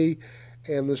harmony,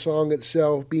 and the song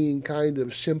itself being kind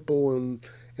of simple and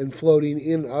floating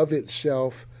in of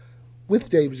itself, with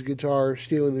Dave's guitar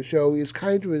stealing the show, is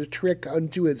kind of a trick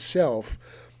unto itself.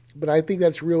 But I think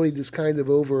that's really just kind of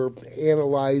over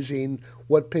analyzing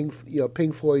what Pink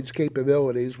Floyd's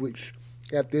capabilities, which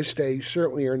at this stage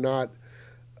certainly are not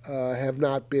have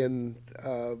not been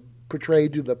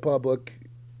portrayed to the public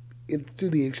to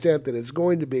the extent that it's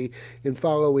going to be in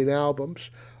following albums.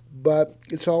 But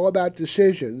it's all about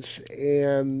decisions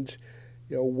and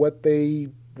what they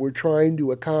were trying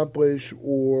to accomplish,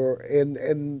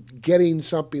 and getting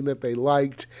something that they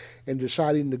liked and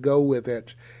deciding to go with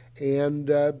it. And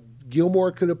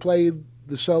Gilmour could have played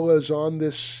the solos on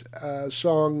this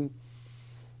song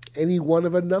any one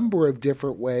of a number of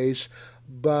different ways,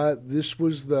 but this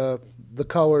was the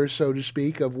color, so to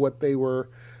speak, of what they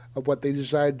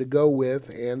decided to go with,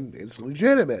 and it's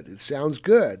legitimate. It sounds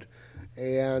good,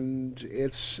 and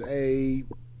it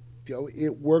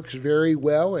works very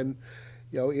well. And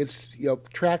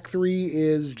track 3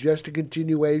 is just a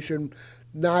continuation,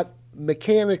 not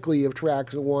mechanically, of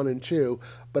tracks 1 and 2,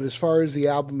 but as far as the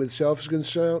album itself is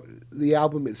concerned,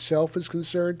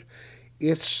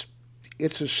 it's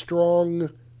a strong,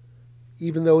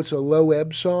 even though it's a low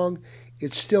ebb song,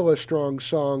 it's still a strong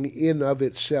song in of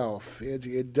itself.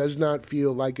 It does not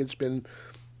feel like it's been,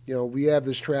 we have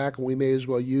this track and we may as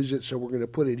well use it, so we're going to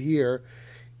put it here.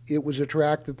 It was a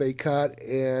track that they cut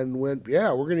and went,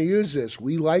 yeah, we're going to use this.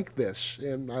 We like this,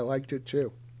 and I liked it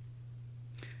too.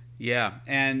 Yeah,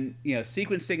 and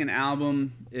sequencing an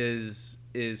album is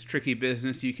tricky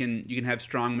business. You can have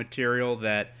strong material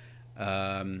that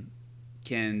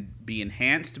can be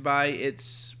enhanced by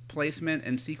its placement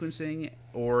and sequencing,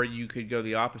 or you could go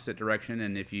the opposite direction.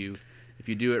 And if you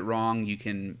do it wrong, you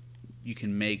can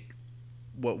make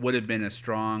what would have been a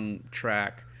strong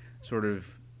track sort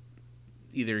of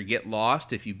either get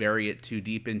lost if you bury it too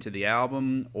deep into the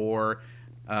album, or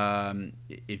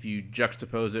if you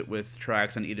juxtapose it with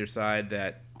tracks on either side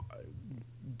that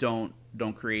don't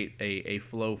create a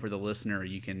flow for the listener,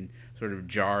 you can sort of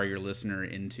jar your listener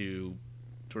into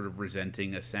sort of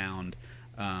resenting a sound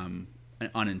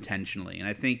unintentionally. And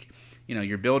I think,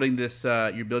 you're building this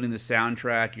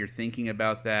soundtrack, you're thinking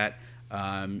about that.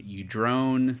 You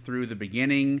drone through the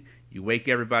beginning, you wake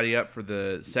everybody up for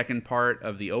the second part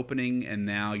of the opening, and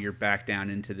now you're back down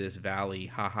into this valley.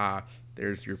 Haha,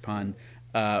 there's your pun.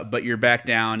 But you're back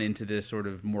down into this sort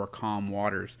of more calm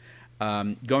waters.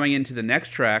 Going into the next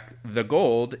track, The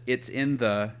Gold, it's in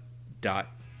the ...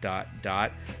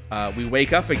 We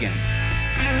wake up again.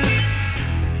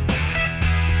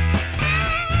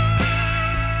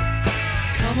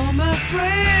 Come on, my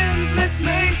friends, let's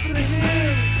make for the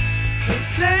hills. They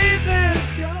say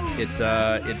there's gold.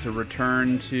 It's a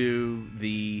return to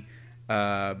the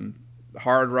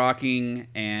hard rocking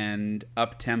and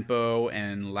up tempo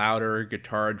and louder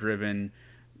guitar driven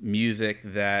music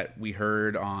that we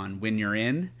heard on When You're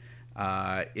In.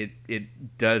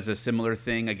 It does a similar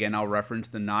thing. Again, I'll reference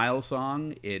the Nile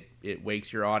song. It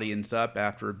wakes your audience up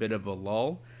after a bit of a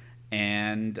lull.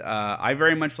 And I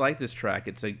very much like this track.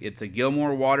 It's a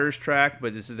Gilmore Waters track,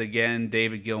 but this is again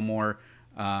David Gilmour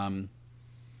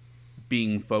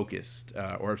being focused,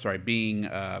 being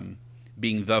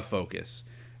the focus.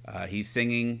 He's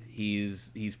singing.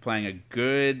 He's playing a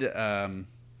good.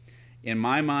 In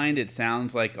my mind, it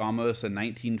sounds like almost a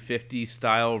 1950s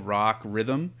style rock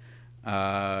rhythm,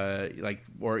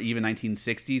 or even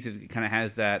 1960s. It kind of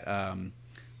has that.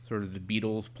 Sort of the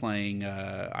Beatles playing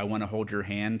 "I Want to Hold Your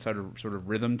Hand" sort of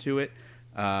rhythm to it,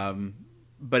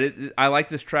 but I like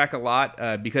this track a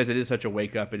lot because it is such a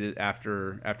wake up. It is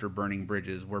after Burning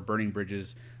Bridges, where Burning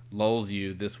Bridges lulls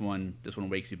you. This one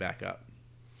wakes you back up.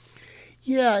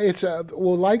 Yeah, it's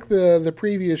like the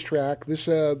previous track. This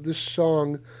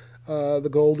song, "The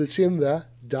Gold," it's in the ...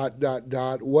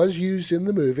 was used in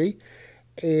the movie.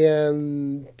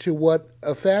 And to what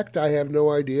effect, I have no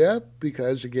idea,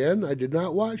 because, again, I did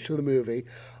not watch the movie.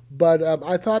 But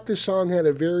I thought this song had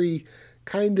a very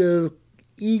kind of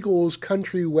Eagles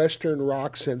country western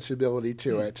rock sensibility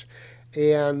to it.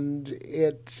 And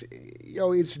it's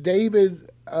David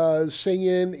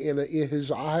singing in his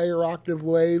higher octave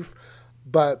wave,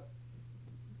 but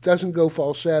doesn't go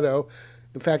falsetto.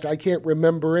 In fact, I can't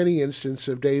remember any instance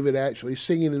of David actually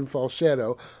singing in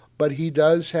falsetto, but he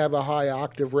does have a high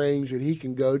octave range that he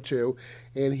can go to,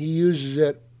 and he uses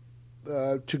it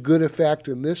to good effect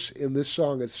in this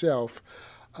song itself.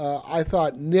 I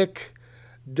thought Nick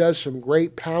does some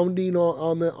great pounding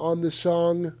on the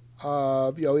song.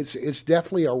 It's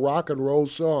definitely a rock and roll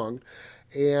song,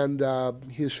 and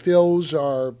his fills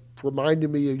are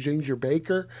reminding me of Ginger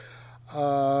Baker.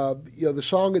 The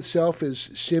song itself is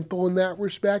simple in that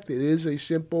respect. It is a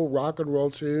simple rock and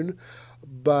roll tune,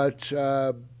 but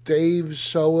Dave's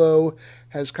solo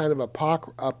has kind of a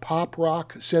pop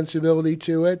rock sensibility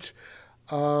to it.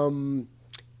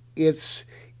 It's,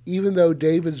 even though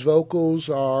David's vocals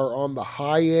are on the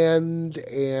high end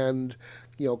and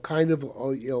kind of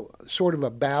sort of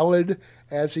a ballad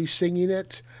as he's singing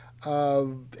it,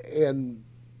 and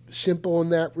simple in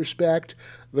that respect.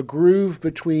 The groove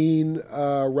between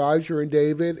Roger and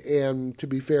David, and to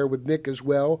be fair with Nick as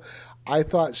well, I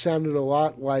thought sounded a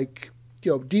lot like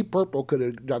Deep Purple could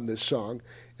have done this song.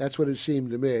 That's what it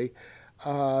seemed to me.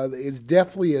 It's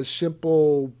definitely a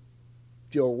simple,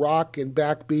 rock and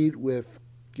backbeat with,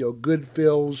 good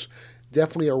fills.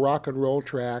 Definitely a rock and roll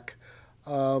track.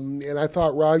 And I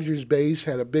thought Roger's bass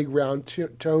had a big round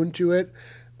tone to it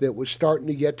that was starting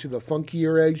to get to the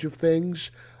funkier edge of things,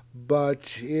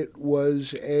 but it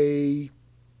was a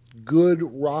good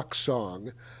rock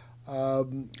song.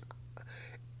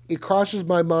 It crosses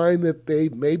my mind that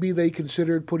maybe they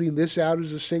considered putting this out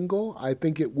as a single. I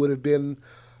think it would have been,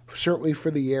 certainly for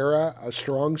the era, a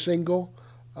strong single,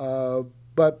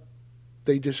 but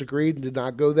they disagreed and did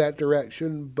not go that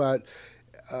direction. But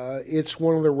it's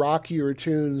one of the rockier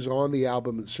tunes on the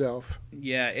album itself.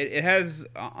 Yeah, it has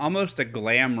almost a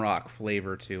glam rock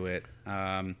flavor to it.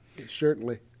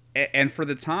 Certainly. And for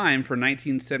the time, for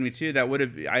 1972, that would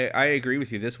have. I agree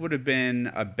with you. This would have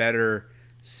been a better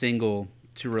single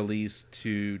to release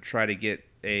to try to get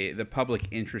the public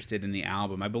interested in the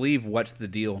album. I believe "What's the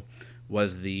Deal"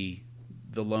 was the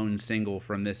lone single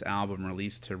from this album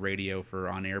released to radio for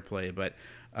on airplay. But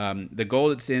 "The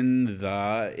Gold It's in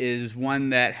the" is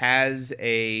one that has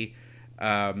a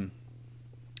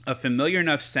a familiar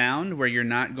enough sound where you're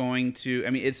not going to. I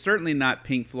mean, it's certainly not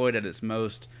Pink Floyd at its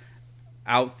most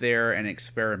out there and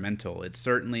experimental. It's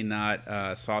certainly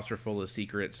not Saucer Full of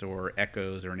Secrets or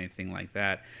Echoes or anything like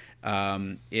that.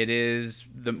 It is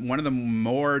one of the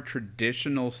more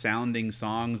traditional sounding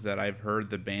songs that I've heard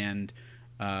the band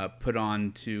put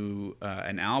on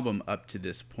an album up to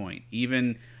this point.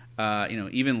 Even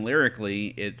even lyrically,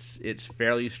 it's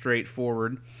fairly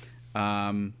straightforward.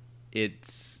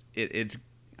 It's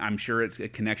I'm sure it's a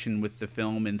connection with the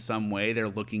film in some way. They're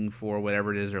looking for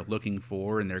whatever it is they're looking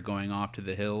for, and they're going off to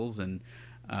the hills. And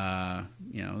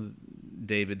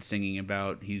David singing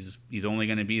about he's only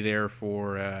going to be there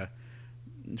for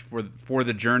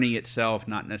the journey itself,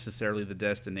 not necessarily the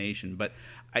destination. But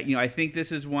I think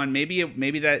this is one. Maybe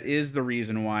that is the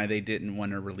reason why they didn't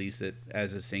want to release it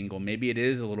as a single. Maybe it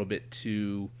is a little bit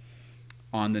too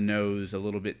on the nose, a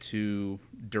little bit too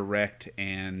direct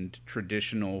and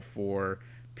traditional for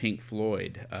Pink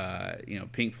Floyd.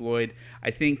 Pink Floyd,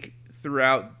 I think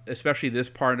throughout, especially this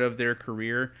part of their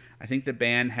career, I think the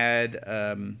band had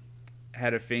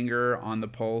a finger on the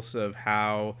pulse of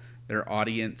how their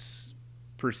audience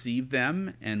perceived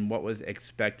them and what was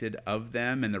expected of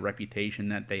them and the reputation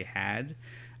that they had.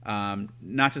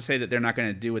 Not to say that they're not going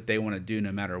to do what they want to do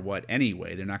no matter what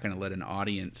anyway. They're not going to let an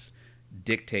audience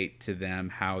dictate to them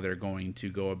how they're going to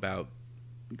go about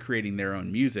creating their own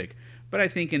music. But I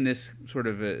think in this sort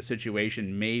of a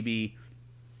situation, maybe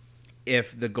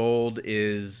if the Gold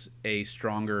is a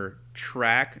stronger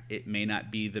track, it may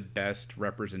not be the best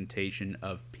representation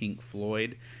of Pink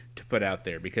Floyd to put out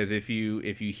there. Because if you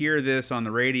hear this on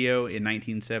the radio in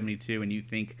 1972 and you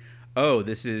think, oh,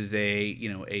 this is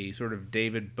a sort of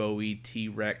David Bowie,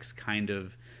 T-Rex kind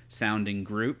of sounding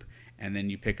group, and then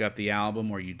you pick up the album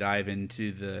or you dive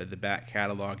into the back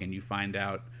catalog and you find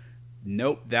out,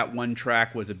 nope, that one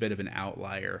track was a bit of an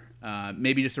outlier.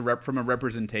 Maybe just from a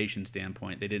representation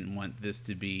standpoint, they didn't want this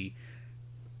to be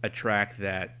a track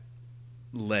that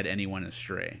led anyone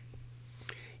astray.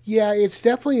 Yeah, it's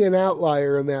definitely an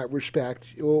outlier in that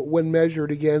respect when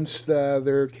measured against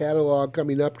their catalog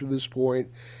coming up to this point.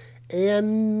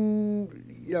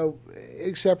 And,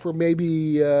 except for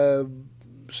maybe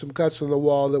some cuts on the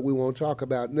wall that we won't talk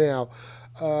about now,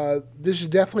 this is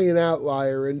definitely an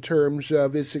outlier in terms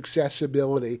of its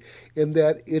accessibility, in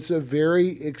that it's a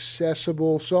very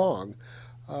accessible song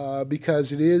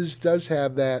because it does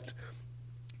have that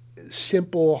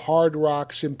simple hard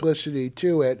rock simplicity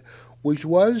to it, which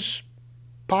was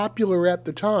popular at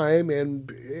the time and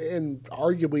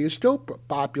arguably is still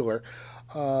popular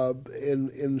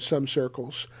in some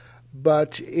circles.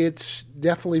 But it's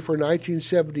definitely for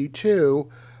 1972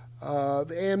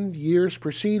 and years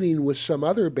preceding with some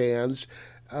other bands.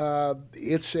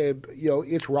 It's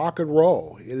rock and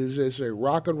roll. It's a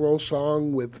rock and roll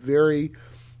song with very,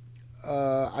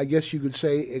 I guess you could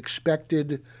say,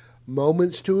 expected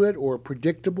moments to it or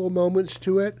predictable moments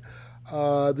to it.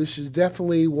 This is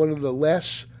definitely one of the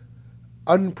less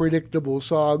unpredictable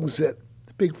songs that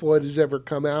Pink Floyd has ever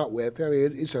come out with. I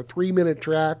mean, it's a 3-minute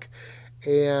track,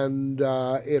 and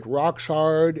it rocks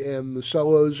hard, and the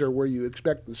solos are where you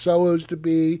expect the solos to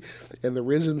be, and the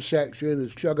rhythm section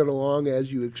is chugging along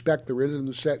as you expect the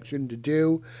rhythm section to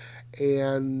do.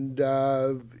 And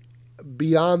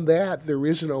beyond that, there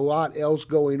isn't a lot else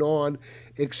going on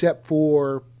except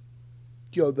for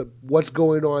what's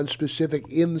going on specific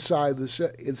inside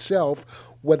itself,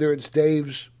 whether it's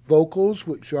Dave's vocals,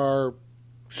 which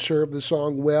serve the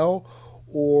song well,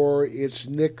 or it's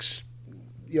Nick's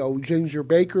Ginger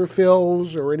Baker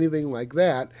fills or anything like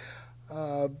that.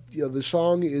 The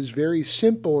song is very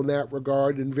simple in that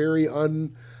regard and very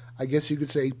I guess you could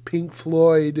say Pink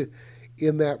Floyd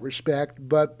in that respect,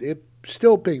 but it's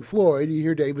still Pink Floyd. You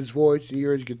hear David's voice, you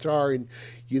hear his guitar, and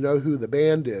you know who the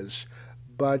band is.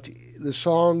 But the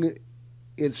song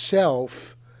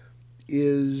itself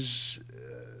is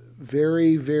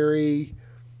very, very,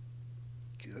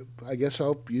 I guess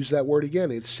I'll use that word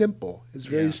again. It's simple. It's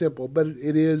very simple, but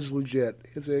it is legit.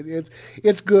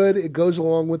 It's good. It goes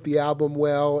along with the album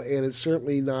well, and it's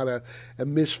certainly not a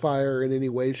misfire in any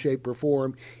way, shape, or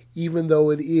form, even though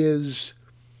it is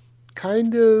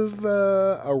kind of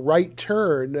a right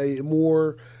turn, a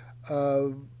more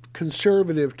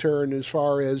conservative turn as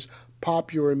far as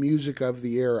popular music of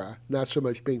the era. Not so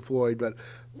much Pink Floyd, but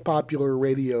popular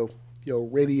radio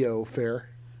fare.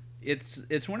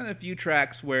 It's one of the few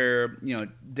tracks where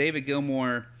David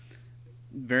Gilmour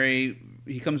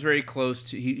he comes very close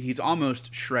to he's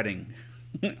almost shredding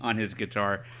on his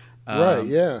guitar. Right.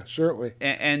 Yeah. Certainly.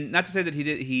 And not to say that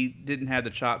he didn't have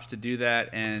the chops to do that,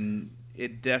 and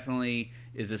it definitely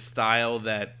is a style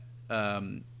that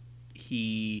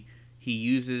he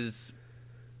uses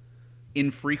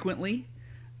infrequently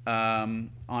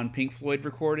on Pink Floyd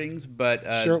recordings, but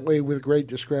certainly with great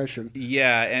discretion.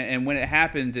 Yeah, and when it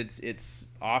happens, it's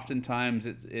oftentimes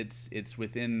it's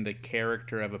within the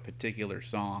character of a particular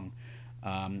song.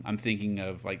 I'm thinking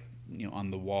of like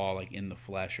On the Wall, like In the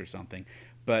Flesh or something.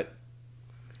 But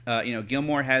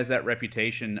Gilmour has that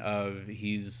reputation of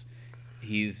he's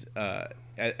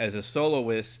as a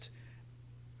soloist,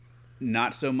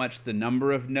 not so much the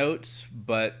number of notes,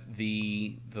 but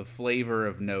the flavor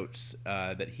of notes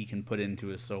that he can put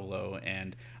into a solo,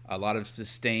 and a lot of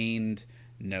sustained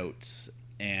notes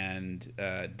and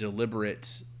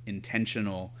deliberate,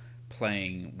 intentional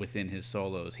playing within his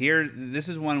solos. Here, this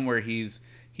is one where he's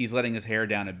letting his hair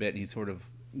down a bit, and he's sort of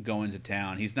going to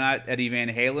town. He's not Eddie Van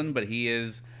Halen, but he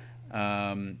is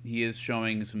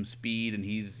showing some speed, and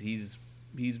his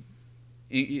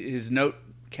note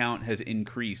count has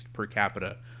increased per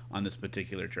capita on this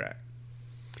particular track.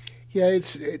 Yeah,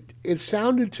 it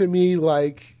sounded to me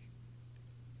like,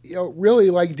 really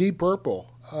like Deep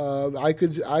Purple. I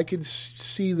could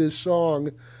see this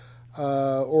song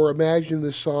or imagine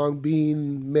this song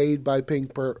being made by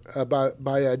Deep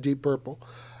Purple,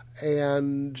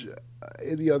 and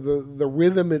the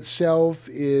rhythm itself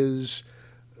is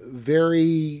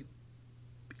very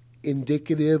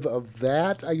indicative of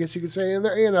that, I guess you could say,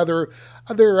 and other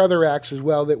acts as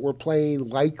well that were playing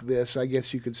like this, I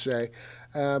guess you could say.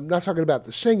 Not talking about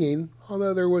the singing,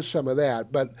 although there was some of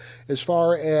that, but as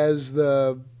far as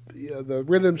the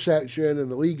rhythm section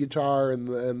and the lead guitar and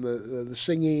the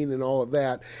singing and all of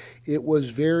that, it was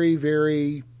very,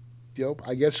 very,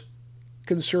 I guess,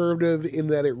 conservative in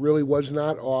that it really was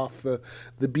not off the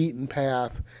beaten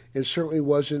path. It certainly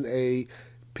wasn't a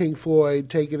Pink Floyd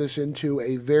taking us into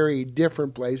a very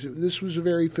different place. This was a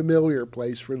very familiar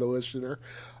place for the listener.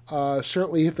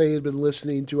 Certainly if they had been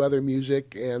listening to other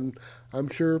music, and I'm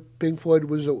sure Pink Floyd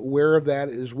was aware of that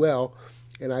as well.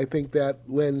 And I think that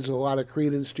lends a lot of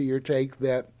credence to your take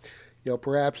that,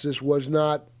 perhaps this was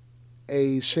not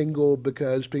a single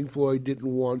because Pink Floyd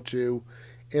didn't want to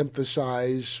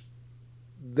emphasize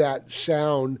that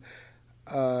sound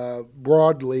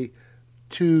broadly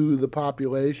to the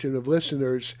population of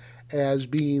listeners as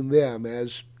being them,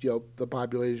 as the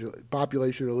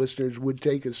population of listeners would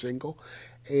take a single.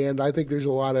 And I think there's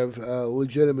a lot of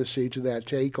legitimacy to that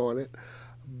take on it.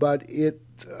 But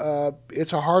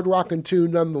it's a hard rockin'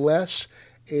 tune nonetheless,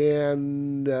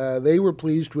 and they were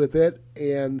pleased with it.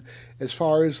 And as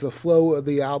far as the flow of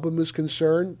the album is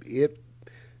concerned, it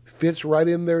fits right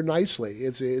in there nicely.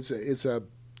 It's a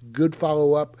good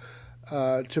follow up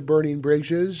to Burning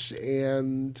Bridges,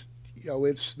 and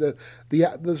it's the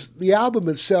album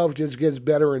itself just gets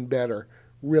better and better,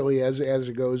 really, as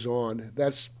it goes on.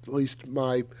 That's at least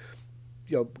my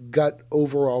gut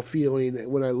overall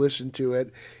feeling when I listen to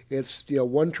it. It's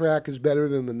one track is better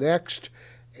than the next,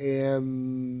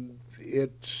 and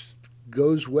it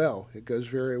goes well. It goes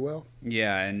very well.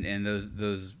 Yeah, and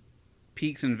those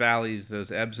peaks and valleys,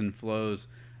 those ebbs and flows.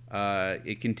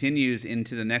 It continues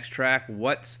into the next track.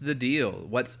 What's the deal?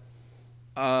 What's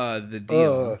the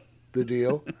deal? The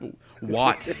deal.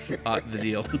 What's the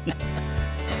deal?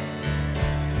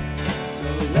 So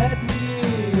let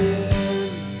me in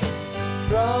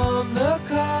from the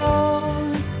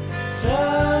cold,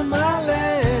 turn my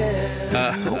leg.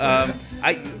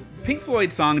 Pink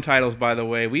Floyd song titles, by the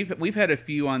way, we've had a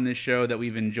few on this show that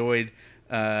we've enjoyed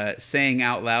saying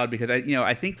out loud, because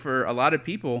I think for a lot of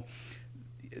people,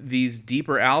 these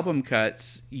deeper album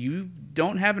cuts, you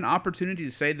don't have an opportunity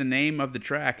to say the name of the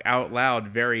track out loud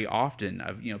very often.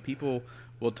 People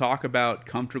will talk about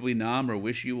Comfortably Numb or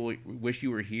Wish You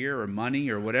Were Here or Money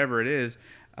or whatever it is.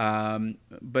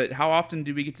 But how often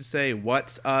do we get to say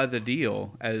What's the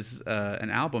Deal as an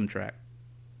album track?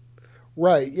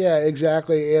 Right, yeah,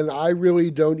 exactly. And I really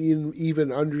don't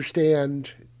even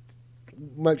understand,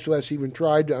 much less even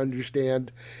tried to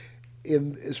understand,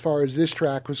 in as far as this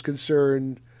track was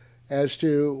concerned, as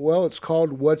to, well, it's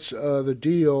called What's the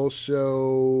Deal,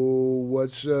 so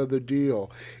what's the deal?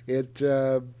 It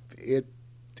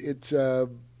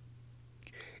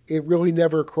really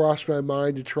never crossed my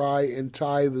mind to try and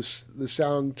tie the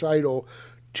song title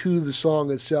to the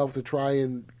song itself to try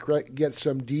and get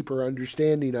some deeper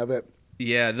understanding of it.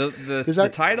 Yeah, the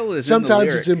title is sometimes in the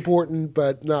lyric. It's important,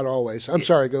 but not always. I'm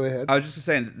sorry, go ahead. I was just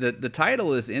saying the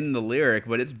title is in the lyric,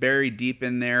 but it's buried deep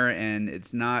in there, and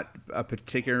it's not a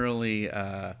particularly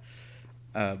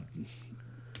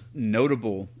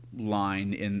notable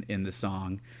line in the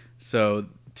song. So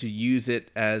to use it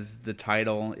as the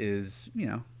title is,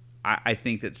 I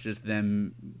think that's just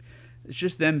them. It's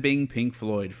just them being Pink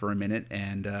Floyd for a minute,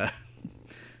 and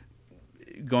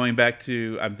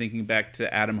I'm thinking back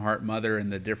to Atom Heart Mother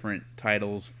and the different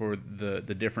titles for the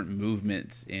different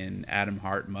movements in Atom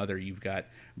Heart Mother. You've got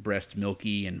Breast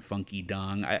Milky and Funky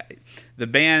Dong. The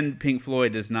band Pink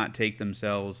Floyd does not take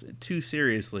themselves too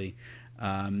seriously,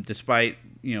 despite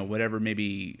whatever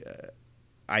maybe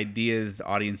ideas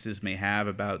audiences may have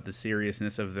about the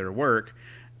seriousness of their work.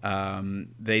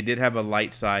 They did have a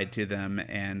light side to them,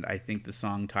 and I think the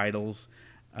song titles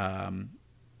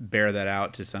bear that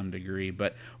out to some degree.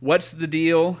 But What's the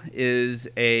Deal is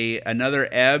another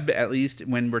ebb, at least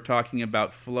when we're talking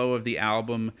about flow of the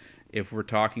album. If we're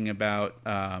talking about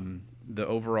the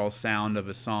overall sound of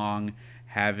a song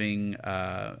having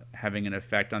an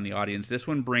effect on the audience, this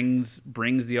one brings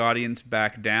the audience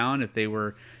back down. If they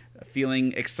were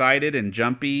feeling excited and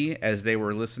jumpy as they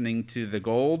were listening to The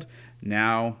Gold,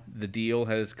 now The Deal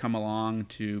has come along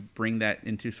to bring that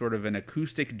into sort of an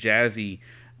acoustic, jazzy,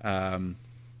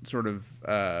 sort of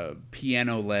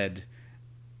piano-led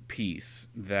piece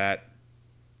that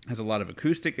has a lot of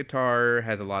acoustic guitar,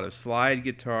 has a lot of slide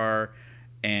guitar,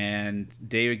 and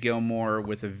David Gilmour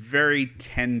with a very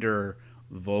tender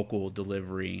vocal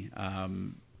delivery,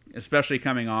 especially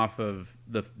coming off of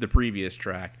the previous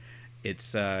track.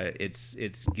 It's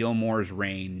Gilmour's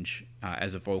range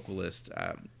as a vocalist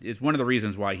is one of the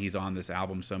reasons why he's on this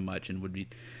album so much, and would be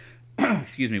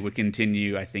would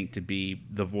continue, I think, to be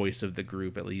the voice of the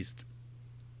group, at least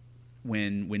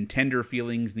when tender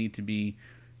feelings need to be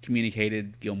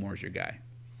communicated. Gilmour's your guy.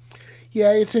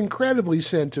 Yeah, it's incredibly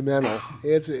sentimental.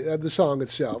 It's the song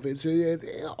itself. It's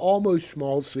almost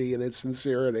schmaltzy in its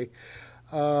sincerity,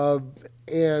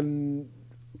 and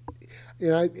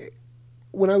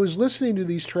when I was listening to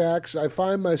these tracks, I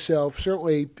find myself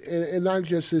certainly, and not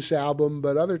just this album,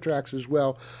 but other tracks as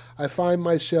well. I find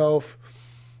myself,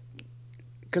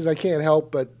 because I can't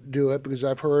help but do it because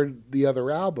I've heard the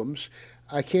other albums,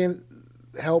 I can't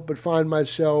help but find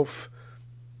myself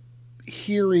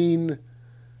hearing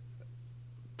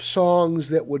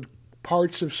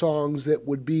parts of songs that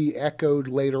would be echoed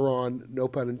later on, no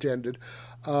pun intended.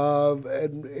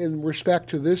 And in respect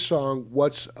to this song,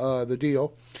 What's the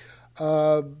Deal?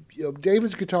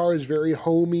 David's guitar is very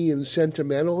homey and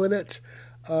sentimental in it,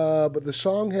 but the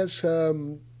song has,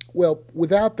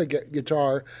 without the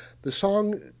guitar, the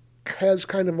song has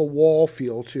kind of a wall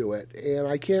feel to it, and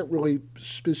I can't really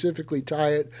specifically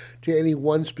tie it to any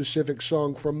one specific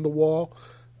song from The Wall,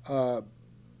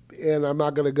 and I'm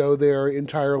not going to go there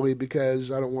entirely because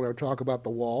I don't want to talk about The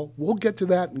Wall. We'll get to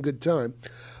that in good time,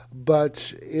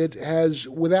 but it has,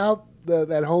 without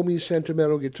that homey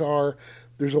sentimental guitar,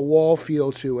 there's a wall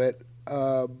feel to it,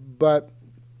 but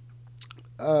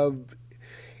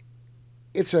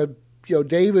it's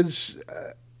David's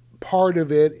part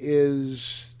of it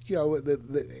is,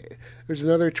 there's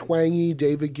another twangy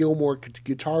David Gilmour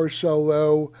guitar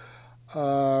solo.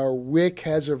 Rick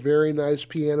has a very nice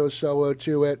piano solo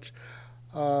to it,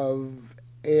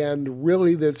 and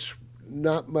really that's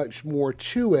not much more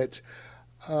to it,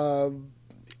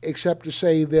 except to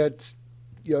say that,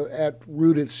 at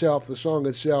root itself, the song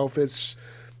itself, it's,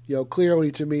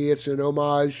 clearly to me, it's an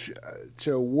homage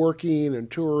to working and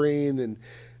touring and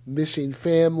missing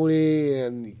family,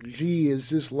 and gee, is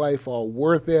this life all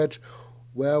worth it?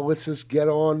 Well, let's just get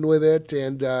on with it,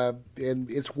 and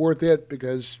it's worth it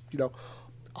because,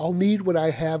 I'll need what I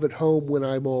have at home when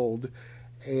I'm old,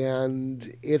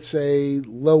 and it's a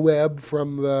low ebb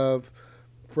from the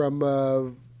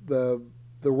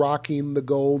rocking the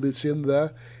gold. It's in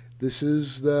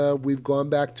we've gone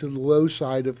back to the low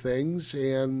side of things,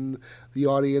 and the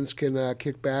audience can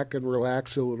kick back and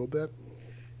relax a little bit.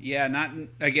 Yeah,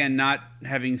 not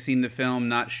having seen the film,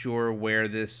 not sure where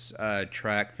this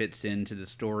track fits into the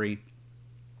story,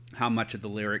 how much of the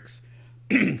lyrics,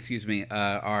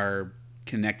 are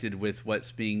connected with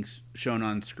what's being shown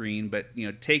on screen. But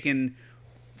taken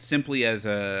simply as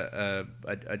a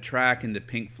track in the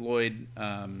Pink Floyd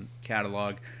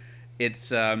catalog,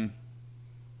 it's a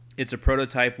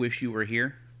prototype. Wish You Were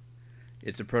Here.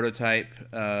 It's a prototype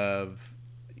of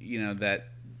that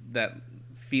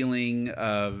feeling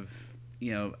of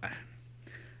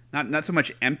not so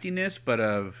much emptiness, but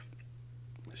of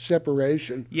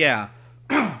separation. Yeah,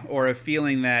 or a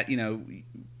feeling that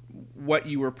what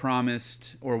you were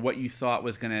promised or what you thought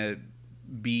was going to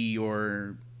be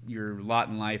your lot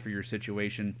in life or your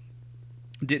situation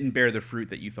didn't bear the fruit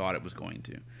that you thought it was going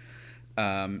to,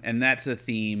 and that's a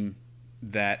theme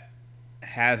that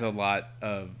has a lot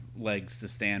of legs to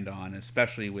stand on,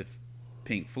 especially with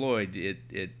Pink Floyd.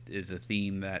 It is a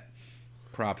theme that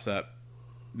crops up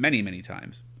many, many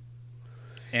times.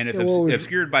 And if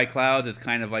Obscured by Clouds is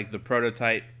kind of like the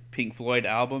prototype Pink Floyd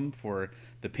album for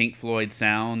the Pink Floyd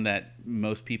sound that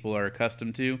most people are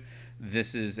accustomed to.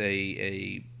 This is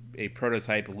a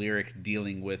prototype lyric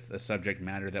dealing with a subject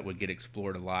matter that would get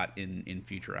explored a lot in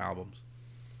future albums.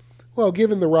 Well,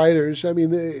 given the writers, I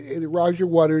mean, Roger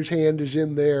Waters' hand is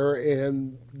in there,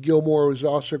 and Gilmour was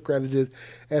also credited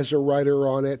as a writer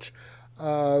on it.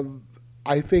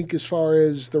 I think as far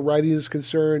as the writing is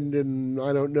concerned, and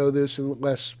I don't know this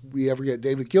unless we ever get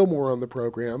David Gilmour on the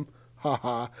program,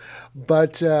 haha,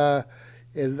 but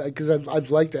because I'd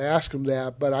like to ask him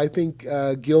that, but I think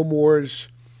Gilmour's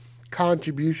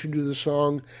contribution to the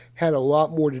song had a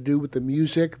lot more to do with the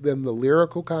music than the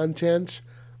lyrical content.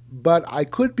 But I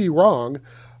could be wrong,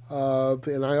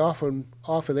 and I often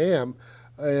am,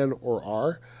 or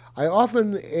are. I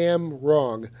often am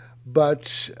wrong,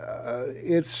 but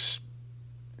it's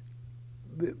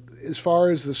as far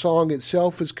as the song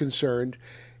itself is concerned,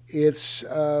 it's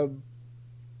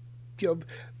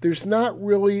there's not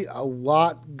really a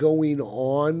lot going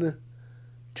on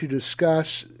to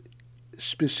discuss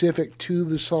specific to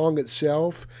the song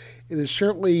itself. It is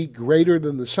certainly greater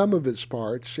than the sum of its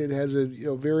parts. It has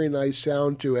a very nice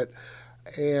sound to it,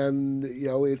 and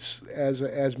it's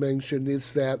as mentioned,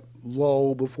 it's that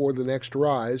lull before the next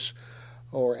rise,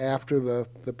 or after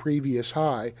the previous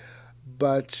high.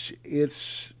 But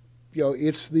it's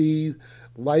it's the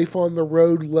life on the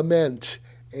road lament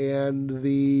and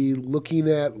the looking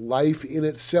at life in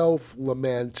itself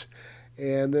lament,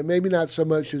 and maybe not so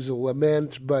much as a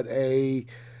lament, but a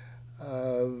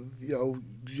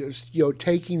just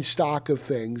taking stock of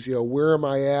things. Where am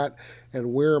I at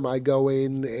and where am I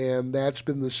going? And that's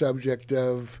been the subject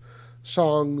of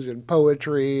songs and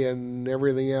poetry and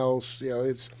everything else.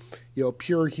 It's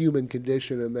pure human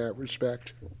condition in that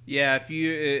respect. Yeah, if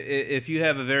you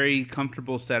have a very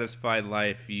comfortable, satisfied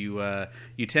life, you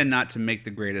tend not to make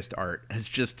the greatest art. It's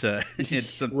just it's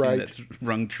something right. That's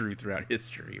rung true throughout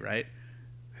history, right?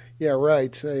 Yeah,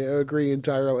 right. I agree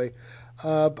entirely.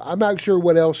 I'm not sure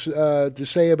what else to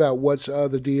say about What's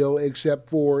the Deal, except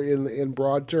for in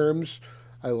broad terms,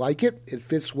 I like it. It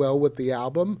fits well with the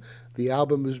album. The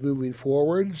album is moving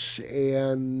forwards,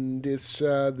 and it's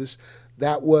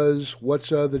that was What's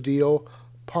the Deal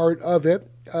part of it.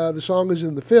 The song is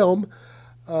in the film,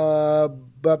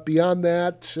 but beyond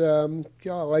that,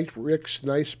 I liked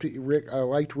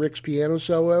Rick's piano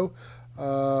solo,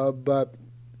 but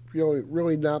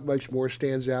really not much more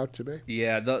stands out to me.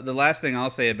 Yeah, the last thing I'll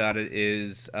say about it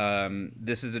is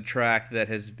this is a track that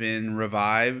has been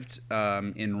revived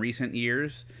in recent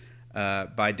years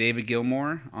by David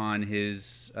Gilmour on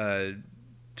his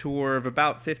tour of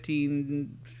about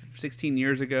 16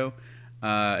 years ago.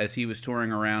 As he was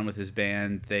touring around with his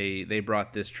band, they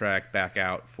brought this track back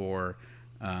out for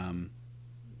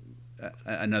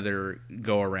another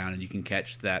go-around, and you can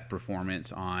catch that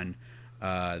performance on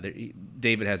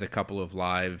David has a couple of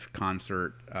live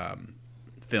concert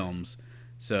films,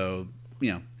 so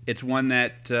it's one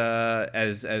that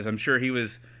as I'm sure he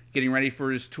was getting ready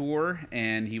for his tour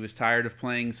and he was tired of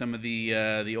playing some of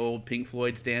the old Pink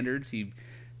Floyd standards. He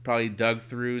probably dug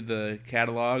through the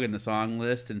catalog and the song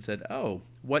list and said, "Oh,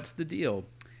 What's the Deal?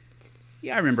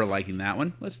 Yeah, I remember liking that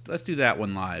one. Let's do that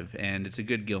one live." And it's a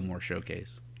good Gilmour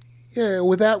showcase. Yeah,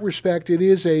 with that respect, it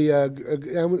is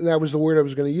that was the word I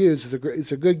was going to use.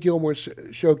 It's a good Gilmour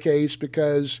showcase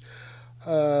because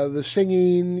the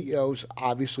singing,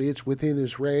 obviously it's within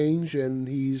his range and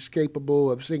he's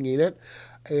capable of singing it,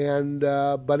 and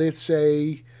but it's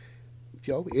a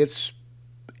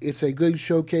good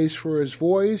showcase for his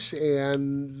voice,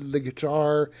 and the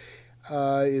guitar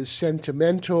is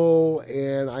sentimental,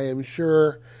 and I am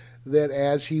sure that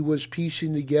as he was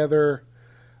piecing together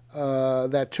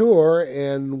that tour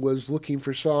and was looking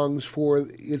for songs for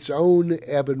its own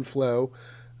ebb and flow,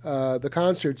 the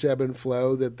concert's ebb and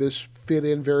flow, that this fit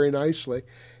in very nicely.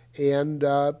 And,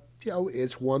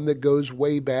 it's one that goes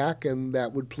way back, and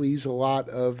that would please a lot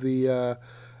of the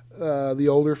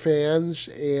older fans.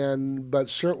 But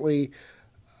certainly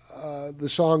the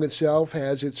song itself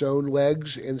has its own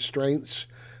legs and strengths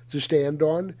to stand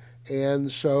on.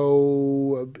 And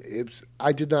so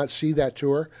I did not see that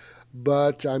tour,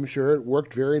 but I'm sure it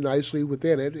worked very nicely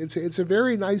within it. It's a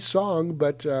very nice song,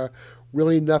 but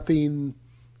really nothing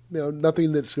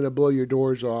that's going to blow your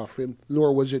doors off, and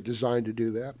nor was it designed to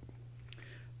do that.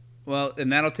 Well,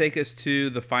 and that'll take us to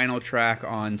the final track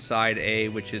on side A,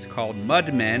 which is called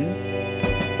Mudmen.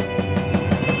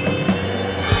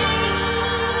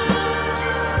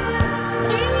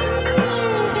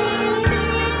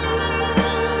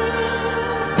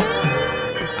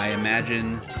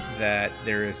 Imagine that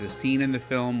there is a scene in the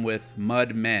film with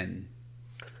mud men.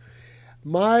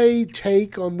 My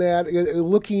take on that,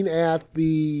 looking at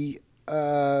the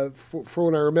for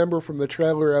what I remember from the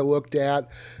trailer I looked at,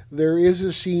 there is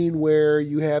a scene where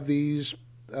you have these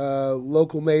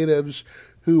local natives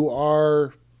who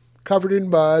are covered in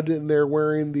mud and they're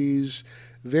wearing these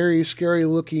very scary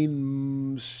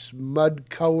looking mud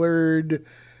colored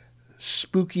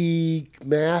spooky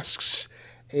masks,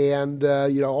 and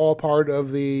all part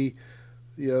of the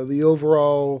the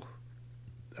overall.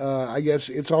 I guess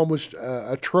it's almost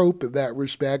a trope in that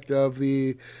respect of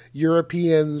the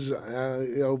Europeans,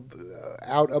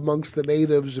 out amongst the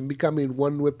natives and becoming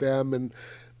one with them and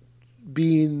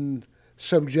being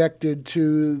subjected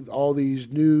to all these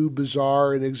new,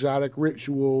 bizarre, and exotic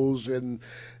rituals and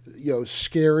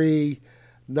scary,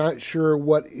 not sure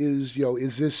what is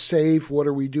this safe? What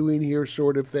are we doing here?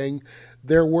 Sort of thing.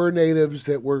 There were natives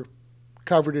that were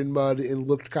covered in mud and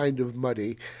looked kind of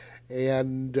muddy,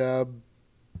 and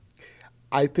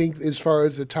I think as far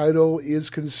as the title is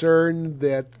concerned,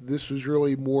 that this was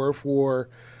really more for,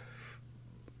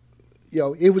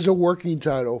 it was a working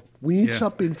title. We need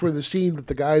something for the scene with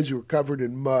the guys who are covered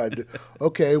in mud.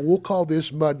 Okay, we'll call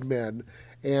this Mud Men.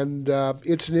 And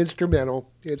it's an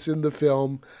instrumental. It's in the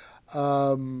film.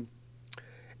 But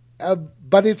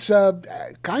it's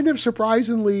kind of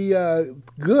surprisingly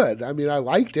good. I mean, I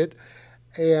liked it.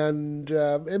 And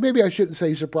maybe I shouldn't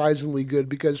say surprisingly good,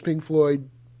 because Pink Floyd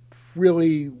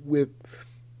really, with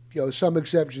some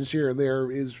exceptions here and there,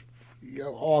 is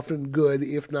often good,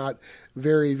 if not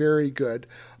very, very good.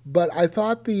 But I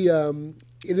thought the an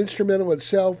instrumental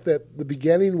itself, that the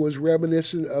beginning was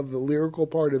reminiscent of the lyrical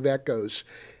part of Echoes.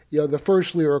 The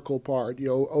first lyrical part,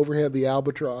 Overhead the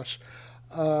Albatross.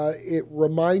 It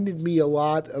reminded me a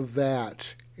lot of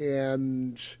that,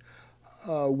 and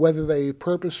whether they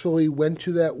purposefully went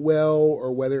to that well,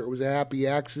 or whether it was a happy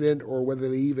accident, or whether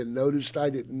they even noticed, I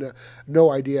didn't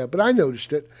no idea. But I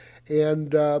noticed it,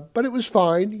 and but it was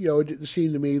fine. It didn't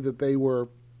seem to me that they were,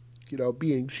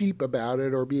 being cheap about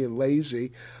it or being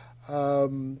lazy.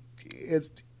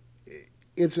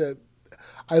 It's a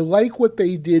I like what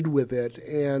they did with it.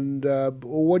 And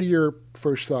what are your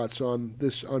first thoughts on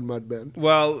this, on Mudmen?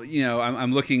 Well,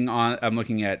 I'm looking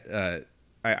at.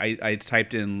 I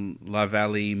typed in La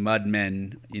Valley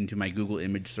Mudmen into my Google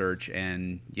image search,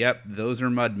 and yep, those are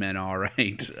Mudmen, all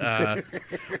right.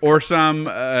 Or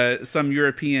some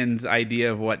Europeans'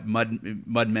 idea of what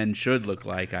Mudmen should look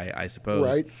like, I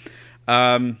suppose.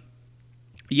 Right.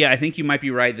 Yeah, I think you might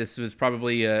be right. This was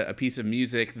probably a piece of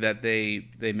music that they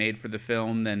made for the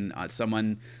film. Then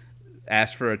someone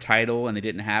asked for a title, and they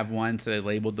didn't have one, so they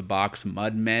labeled the box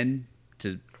Mudmen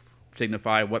to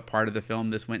signify what part of the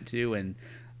film this went to, and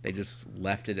they just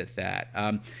left it at that.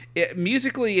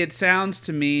 Musically, it sounds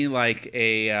to me like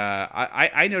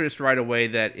I noticed right away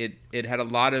that it had a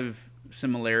lot of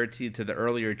similarity to the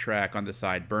earlier track on the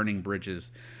side, Burning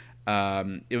Bridges.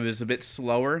 It was a bit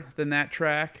slower than that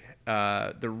track.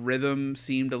 The rhythm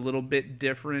seemed a little bit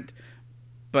different,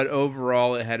 but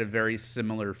overall it had a very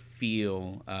similar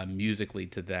feel musically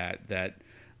to that.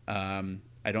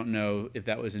 I don't know if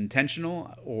that was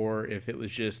intentional or if it was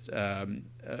just a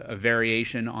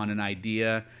variation on an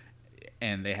idea,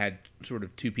 and they had sort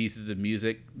of two pieces of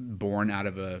music born out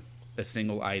of a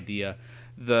single idea.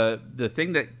 The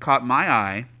thing that caught my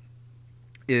eye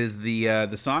is the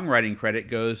songwriting credit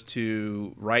goes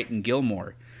to Wright and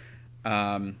Gilmore.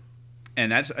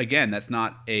 And that's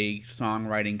not a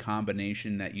songwriting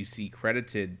combination that you see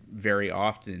credited very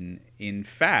often. In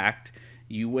fact,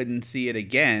 you wouldn't see it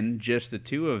again, just the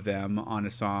two of them on a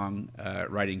song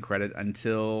writing credit,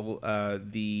 until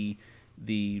the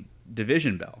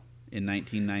Division Bell in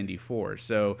 1994.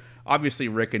 So obviously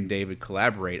Rick and David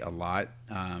collaborate a lot,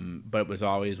 but it was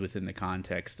always within the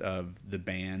context of the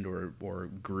band or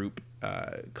group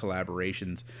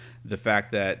collaborations. The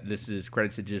fact that this is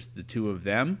credited just the two of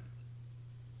them,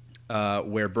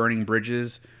 where Burning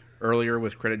Bridges earlier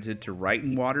was credited to Wright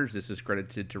and Waters, this is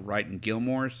credited to Wright and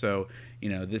Gilmore. So,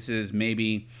 this is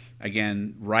maybe,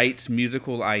 again, Wright's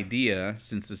musical idea,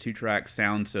 since the two tracks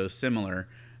sound so similar.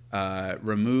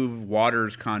 Remove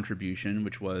Waters' contribution,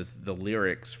 which was the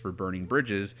lyrics for Burning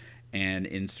Bridges, and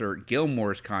insert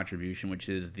Gilmore's contribution, which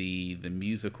is the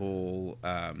musical,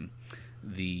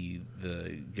 the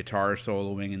guitar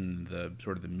soloing and the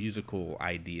sort of the musical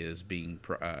ideas being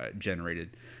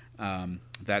generated.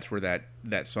 That's where that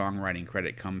songwriting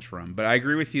credit comes from. But I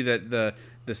agree with you that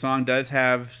the song does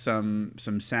have some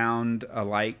sound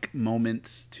alike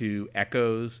moments to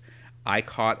Echoes. I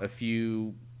caught a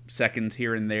few seconds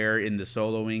here and there in the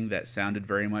soloing that sounded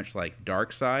very much like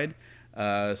Dark Side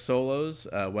solos,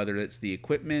 whether it's the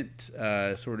equipment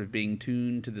sort of being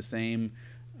tuned to the same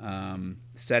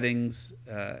settings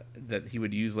that he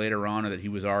would use later on, or that he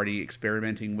was already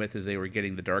experimenting with as they were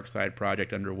getting the Dark Side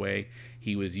project underway.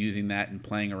 He was using that and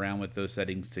playing around with those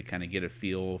settings to kind of get a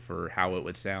feel for how it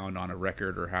would sound on a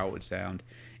record or how it would sound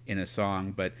in a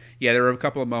song. But yeah, there were a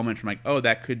couple of moments from like, oh,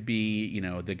 that could be, you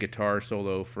know, the guitar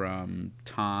solo from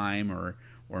Time or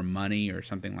Money or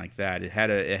something like that. It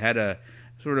had a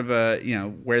sort of a, you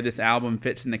know, where this album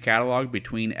fits in the catalog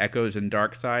between Echoes and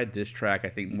Dark Side. This track, I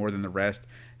think, more than the rest,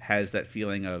 has that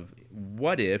feeling of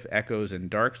what if Echoes and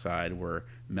Dark Side were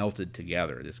melted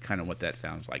together. That's kind of what that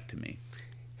sounds like to me.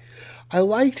 I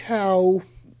liked how,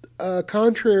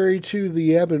 contrary to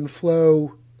the ebb and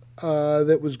flow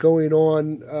that was going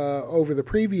on over the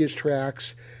previous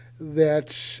tracks, that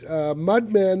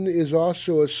Mudmen is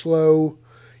also a slow,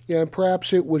 and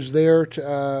perhaps it was there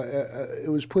to, it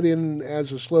was put in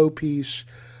as a slow piece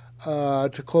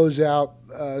to close out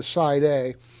side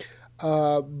A.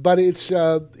 But it's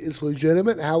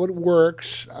legitimate how it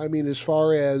works. I mean, as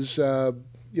far as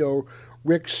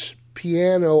Rick's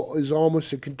piano is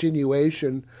almost a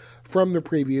continuation from the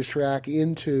previous track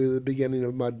into the beginning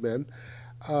of Mudmen.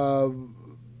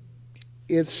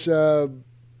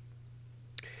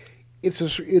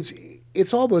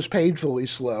 It's almost painfully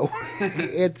slow.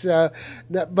 It's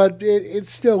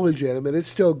still legitimate. It's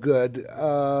still good.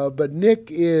 But Nick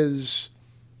is,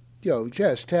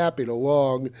 just tapping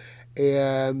along.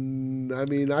 And, I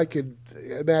mean, I could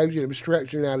imagine him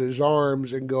stretching out his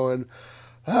arms and going,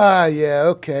 yeah,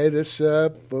 okay, this,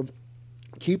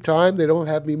 keep time. They don't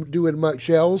have me doing much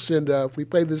else. And if we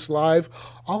play this live,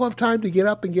 I'll have time to get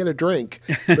up and get a drink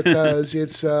because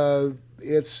it's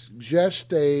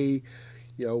just a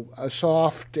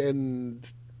soft and,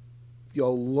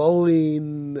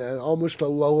 lulling, almost a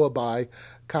lullaby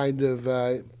kind of,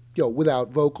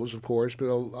 without vocals, of course, but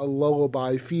a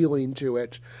lullaby feeling to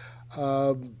it.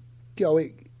 As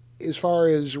far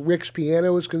as Rick's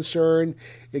piano is concerned,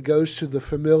 it goes to the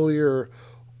familiar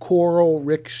choral.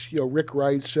 Rick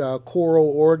writes choral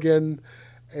organ,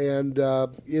 and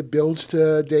it builds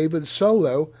to David's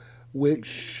solo,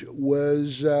 which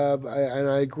was, and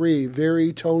I agree,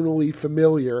 very tonally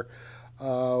familiar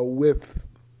with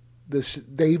this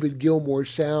David Gilmour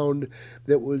sound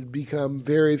that would become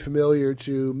very familiar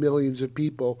to millions of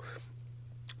people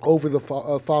over the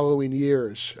following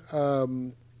years.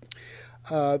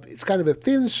 It's kind of a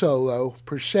thin solo,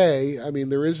 per se. I mean,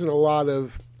 there isn't a lot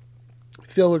of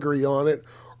filigree on it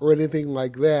or anything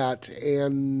like that,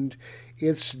 and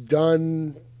it's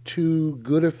done to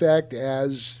good effect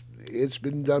as it's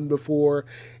been done before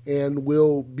and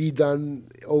will be done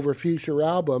over future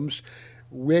albums.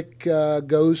 Rick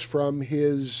goes from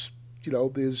his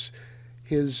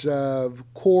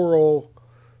choral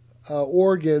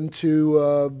organ to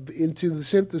into the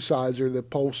synthesizer that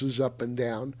pulses up and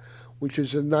down, which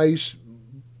is a nice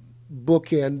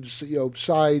bookend,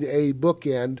 side A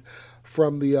bookend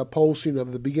from the pulsing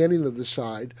of the beginning of the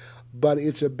side. But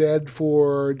it's a bed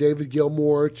for David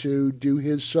Gilmour to do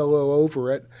his solo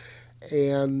over it,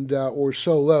 and or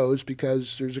solos,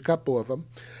 because there's a couple of them,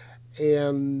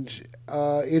 and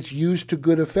it's used to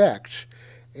good effect.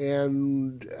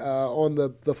 And on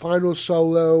the final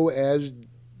solo, as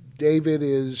David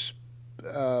is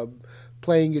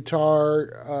playing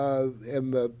guitar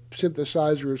and the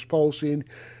synthesizer is pulsing,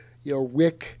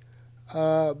 Rick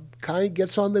kind of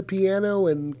gets on the piano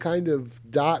and kind of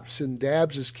dots and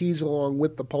dabs his keys along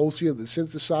with the pulsing of the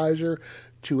synthesizer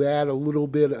to add a little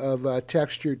bit of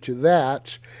texture to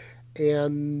that.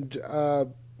 And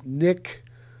Nick,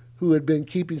 who had been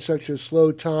keeping such a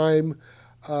slow time,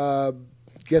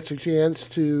 gets a chance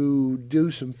to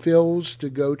do some fills to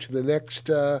go to the next,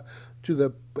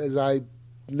 as I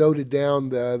noted down,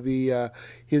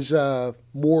 his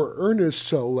more earnest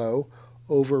solo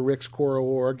over Rick's choral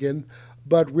organ.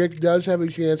 But Rick does have a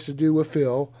chance to do a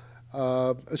fill.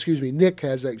 Nick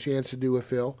has that chance to do a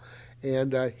fill.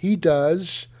 And he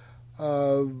does.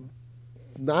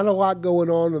 Not a lot going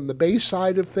on the bass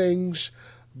side of things,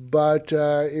 but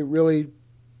it really,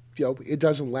 it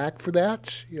doesn't lack for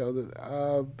that.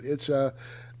 It's a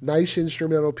nice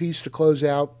instrumental piece to close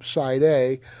out side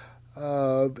A.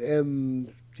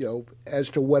 And, as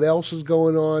to what else is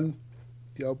going on,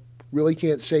 really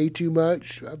can't say too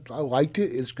much. I liked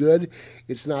it. It's good.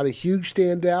 It's not a huge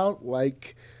standout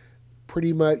like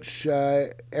pretty much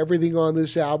everything on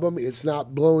this album. It's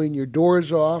not blowing your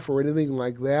doors off or anything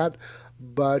like that,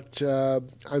 but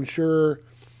I'm sure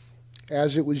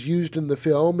as it was used in the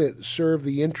film, it served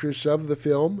the interests of the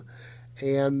film,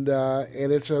 and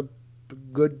it's a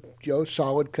good,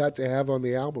 solid cut to have on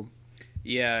the album.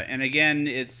 Yeah, and again,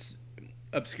 it's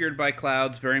Obscured by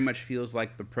Clouds very much feels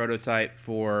like the prototype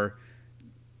for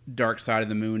Dark Side of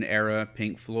the Moon era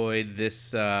Pink Floyd.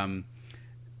 This the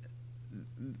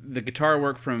guitar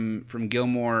work from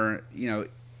Gilmour,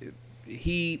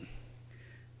 he,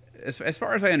 as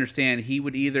far as I understand, he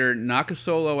would either knock a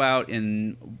solo out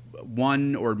in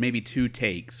one or maybe two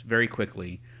takes very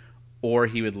quickly, or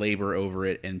he would labor over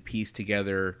it and piece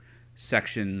together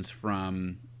sections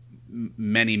from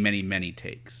many, many, many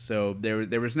takes. So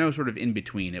there was no sort of in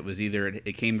between. It was either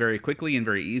it came very quickly and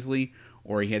very easily,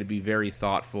 or he had to be very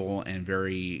thoughtful and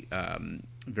very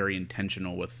very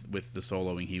intentional with the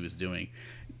soloing he was doing.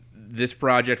 This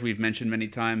project, we've mentioned many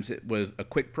times, it was a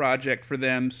quick project for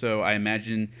them, so I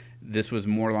imagine this was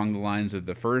more along the lines of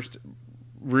the first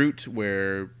route,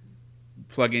 where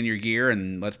plug in your gear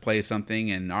and let's play something,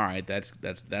 and all right,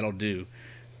 that'll do.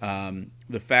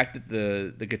 The fact that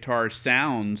the guitar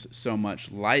sounds so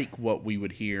much like what we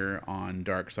would hear on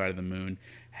Dark Side of the Moon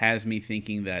has me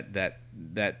thinking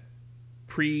that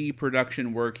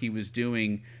pre-production work he was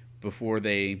doing before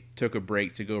they took a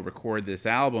break to go record this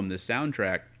album, this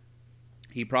soundtrack,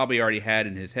 he probably already had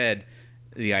in his head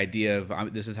the idea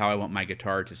of, this is how I want my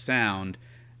guitar to sound.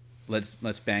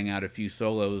 Let's bang out a few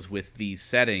solos with these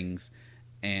settings,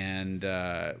 and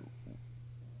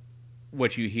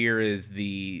what you hear is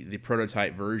the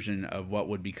prototype version of what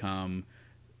would become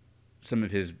some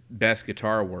of his best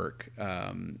guitar work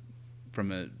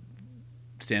from a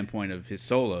standpoint of his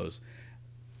solos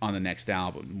on the next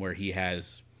album, where he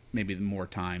has maybe more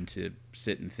time to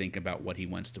sit and think about what he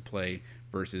wants to play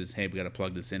versus, hey, we got to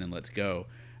plug this in and let's go.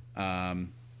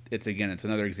 It's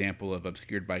another example of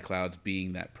Obscured by Clouds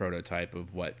being that prototype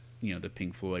of what the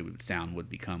Pink Floyd sound would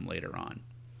become later on.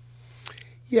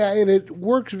 Yeah, and it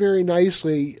works very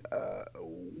nicely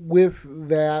with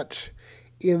that,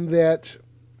 in that,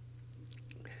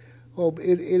 well,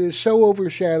 it is so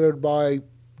overshadowed by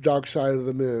Dark Side of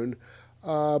the Moon,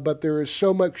 but there is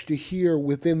so much to hear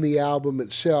within the album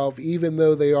itself, even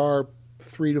though they are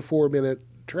 3 to 4 minute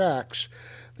tracks.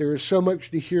 There is so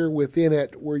much to hear within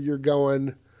it where you're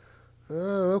going,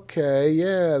 oh, okay,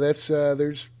 yeah, that's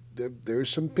there's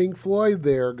some Pink Floyd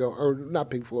there, or not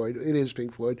Pink Floyd, it is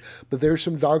Pink Floyd, but there's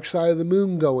some Dark Side of the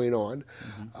Moon going on,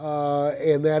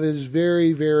 and that is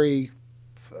very, very.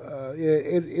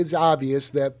 It's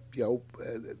obvious that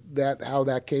that how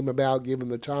that came about, given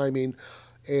the timing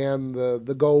and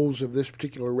the goals of this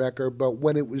particular record, but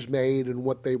when it was made and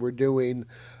what they were doing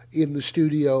in the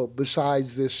studio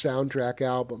besides this soundtrack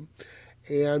album.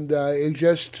 And it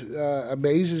just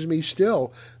amazes me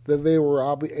still that they were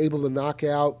able to knock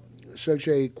out such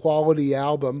a quality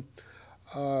album,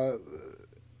 and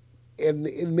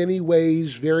in many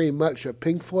ways very much a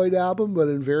Pink Floyd album, but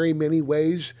in very many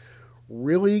ways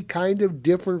really kind of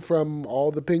different from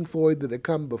all the Pink Floyd that had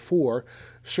come before,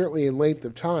 certainly in length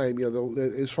of time,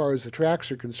 as far as the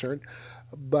tracks are concerned.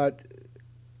 But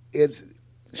it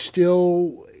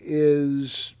still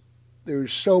is,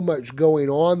 there's so much going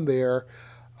on there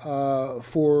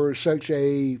for such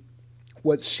a,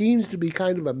 what seems to be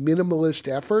kind of a minimalist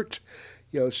effort.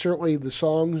 Certainly the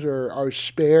songs are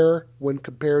spare when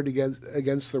compared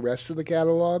against the rest of the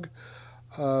catalog.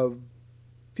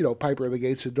 Piper of the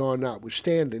Gates of Dawn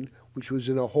notwithstanding, which was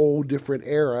in a whole different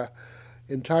era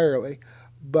entirely.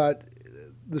 But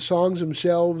the songs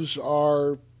themselves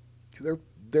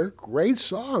they're great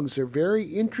songs. They're very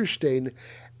interesting,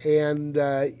 and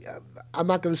I'm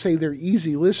not going to say they're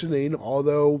easy listening,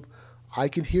 although I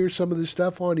could hear some of the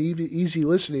stuff on easy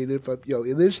listening if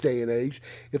in this day and age,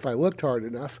 if I looked hard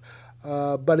enough.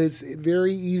 But it's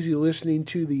very easy listening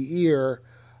to the ear,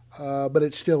 but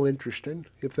it's still interesting,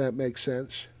 if that makes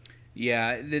sense.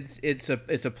 Yeah, it's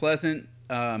a pleasant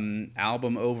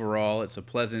album overall. It's a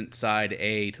pleasant side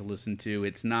A to listen to.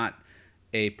 It's not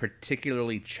a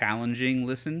particularly challenging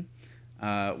listen,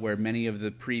 where many of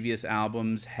the previous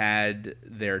albums had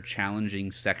their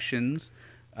challenging sections.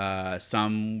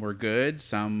 Some were good,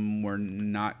 some were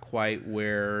not quite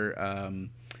where,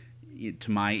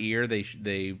 to my ear,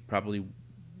 they probably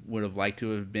would have liked to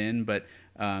have been. But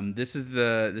this is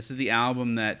the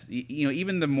album that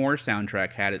even the More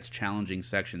soundtrack had its challenging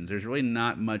sections. There's really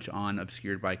not much on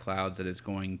Obscured by Clouds that is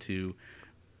going to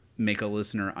make a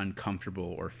listener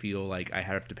uncomfortable or feel like I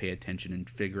have to pay attention and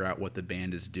figure out what the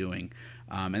band is doing.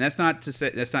 And that's not to say,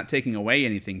 that's not taking away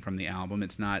anything from the album.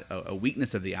 It's not a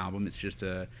weakness of the album. It's just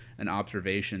an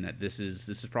observation that this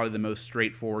is probably the most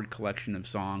straightforward collection of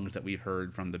songs that we've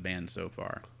heard from the band so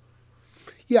far.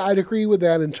 Yeah, I'd agree with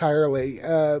that entirely.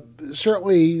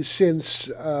 Certainly since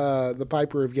the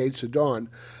Piper of Gates of Dawn,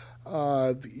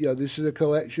 this is a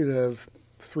collection of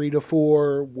 3 to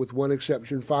 4, with one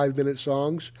exception, 5-minute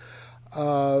songs.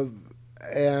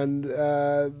 And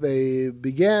they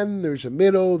begin, there's a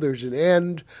middle, there's an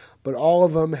end, but all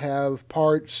of them have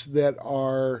parts that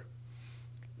are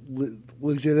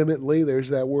legitimately, there's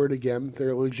that word again,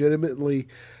 they're legitimately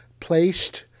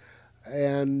placed,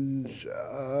 and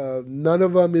none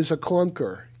of them is a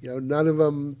clunker. None of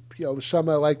them, some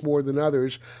I like more than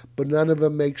others, but none of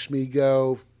them makes me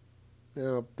go,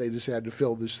 they just had to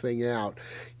fill this thing out.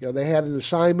 They had an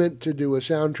assignment to do a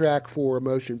soundtrack for a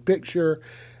motion picture.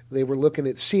 They were looking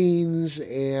at scenes,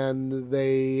 and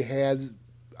they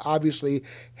obviously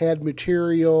had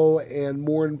material, and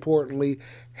more importantly,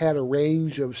 had a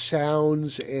range of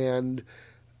sounds and,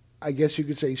 I guess you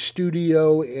could say,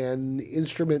 studio and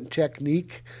instrument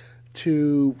technique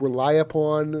to rely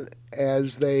upon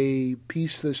as they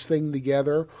pieced this thing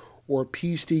together, or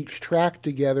pieced each track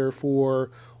together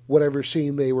for whatever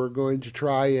scene they were going to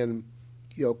try and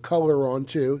color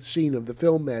onto, scene of the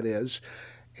film that is.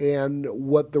 And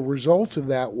what the result of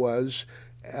that was,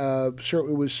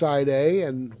 certainly was side A,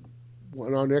 and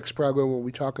on our next program when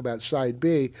we talk about side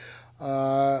B,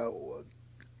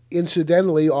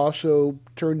 incidentally also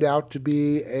turned out to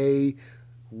be a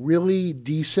really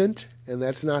decent, and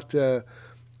that's not to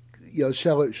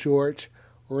sell it short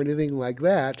or anything like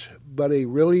that, but a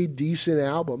really decent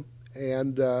album.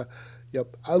 And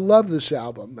I love this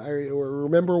album. I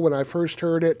remember when I first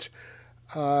heard it,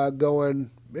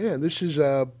 going, man, this is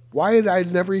why did I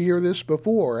never hear this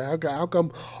before? How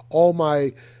come all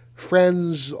my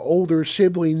friends, older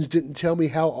siblings didn't tell me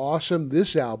how awesome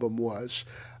this album was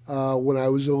when I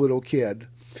was a little kid?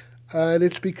 And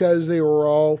it's because they were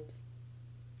all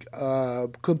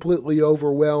completely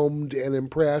overwhelmed and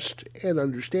impressed, and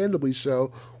understandably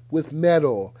so, with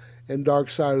Metal and Dark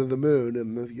Side of the Moon,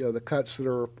 and the cuts that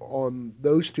are on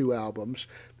those two albums.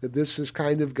 That this has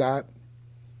kind of got,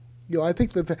 I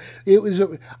think that it was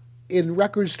in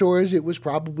record stores. It was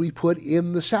probably put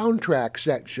in the soundtrack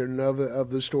section of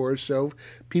the stores, so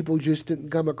people just didn't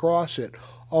come across it.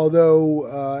 Although,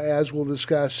 as we'll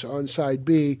discuss on side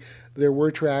B, there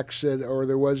was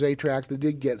a track that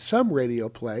did get some radio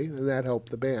play, and that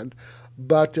helped the band.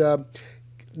 But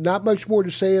not much more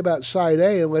to say about side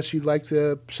A, unless you'd like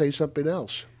to say something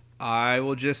else. I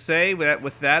will just say that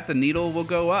with that, the needle will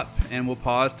go up, and we'll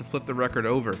pause to flip the record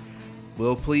over.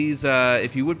 We'll please,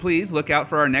 if you would please, look out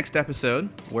for our next episode,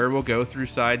 where we'll go through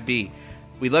side B.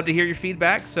 We'd love to hear your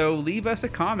feedback, so leave us a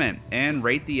comment and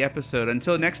rate the episode.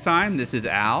 Until next time, this is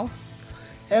Al.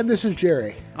 And this is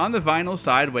Jerry. On the Vinyl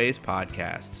Sideways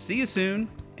podcast. See you soon,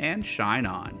 and shine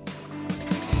on.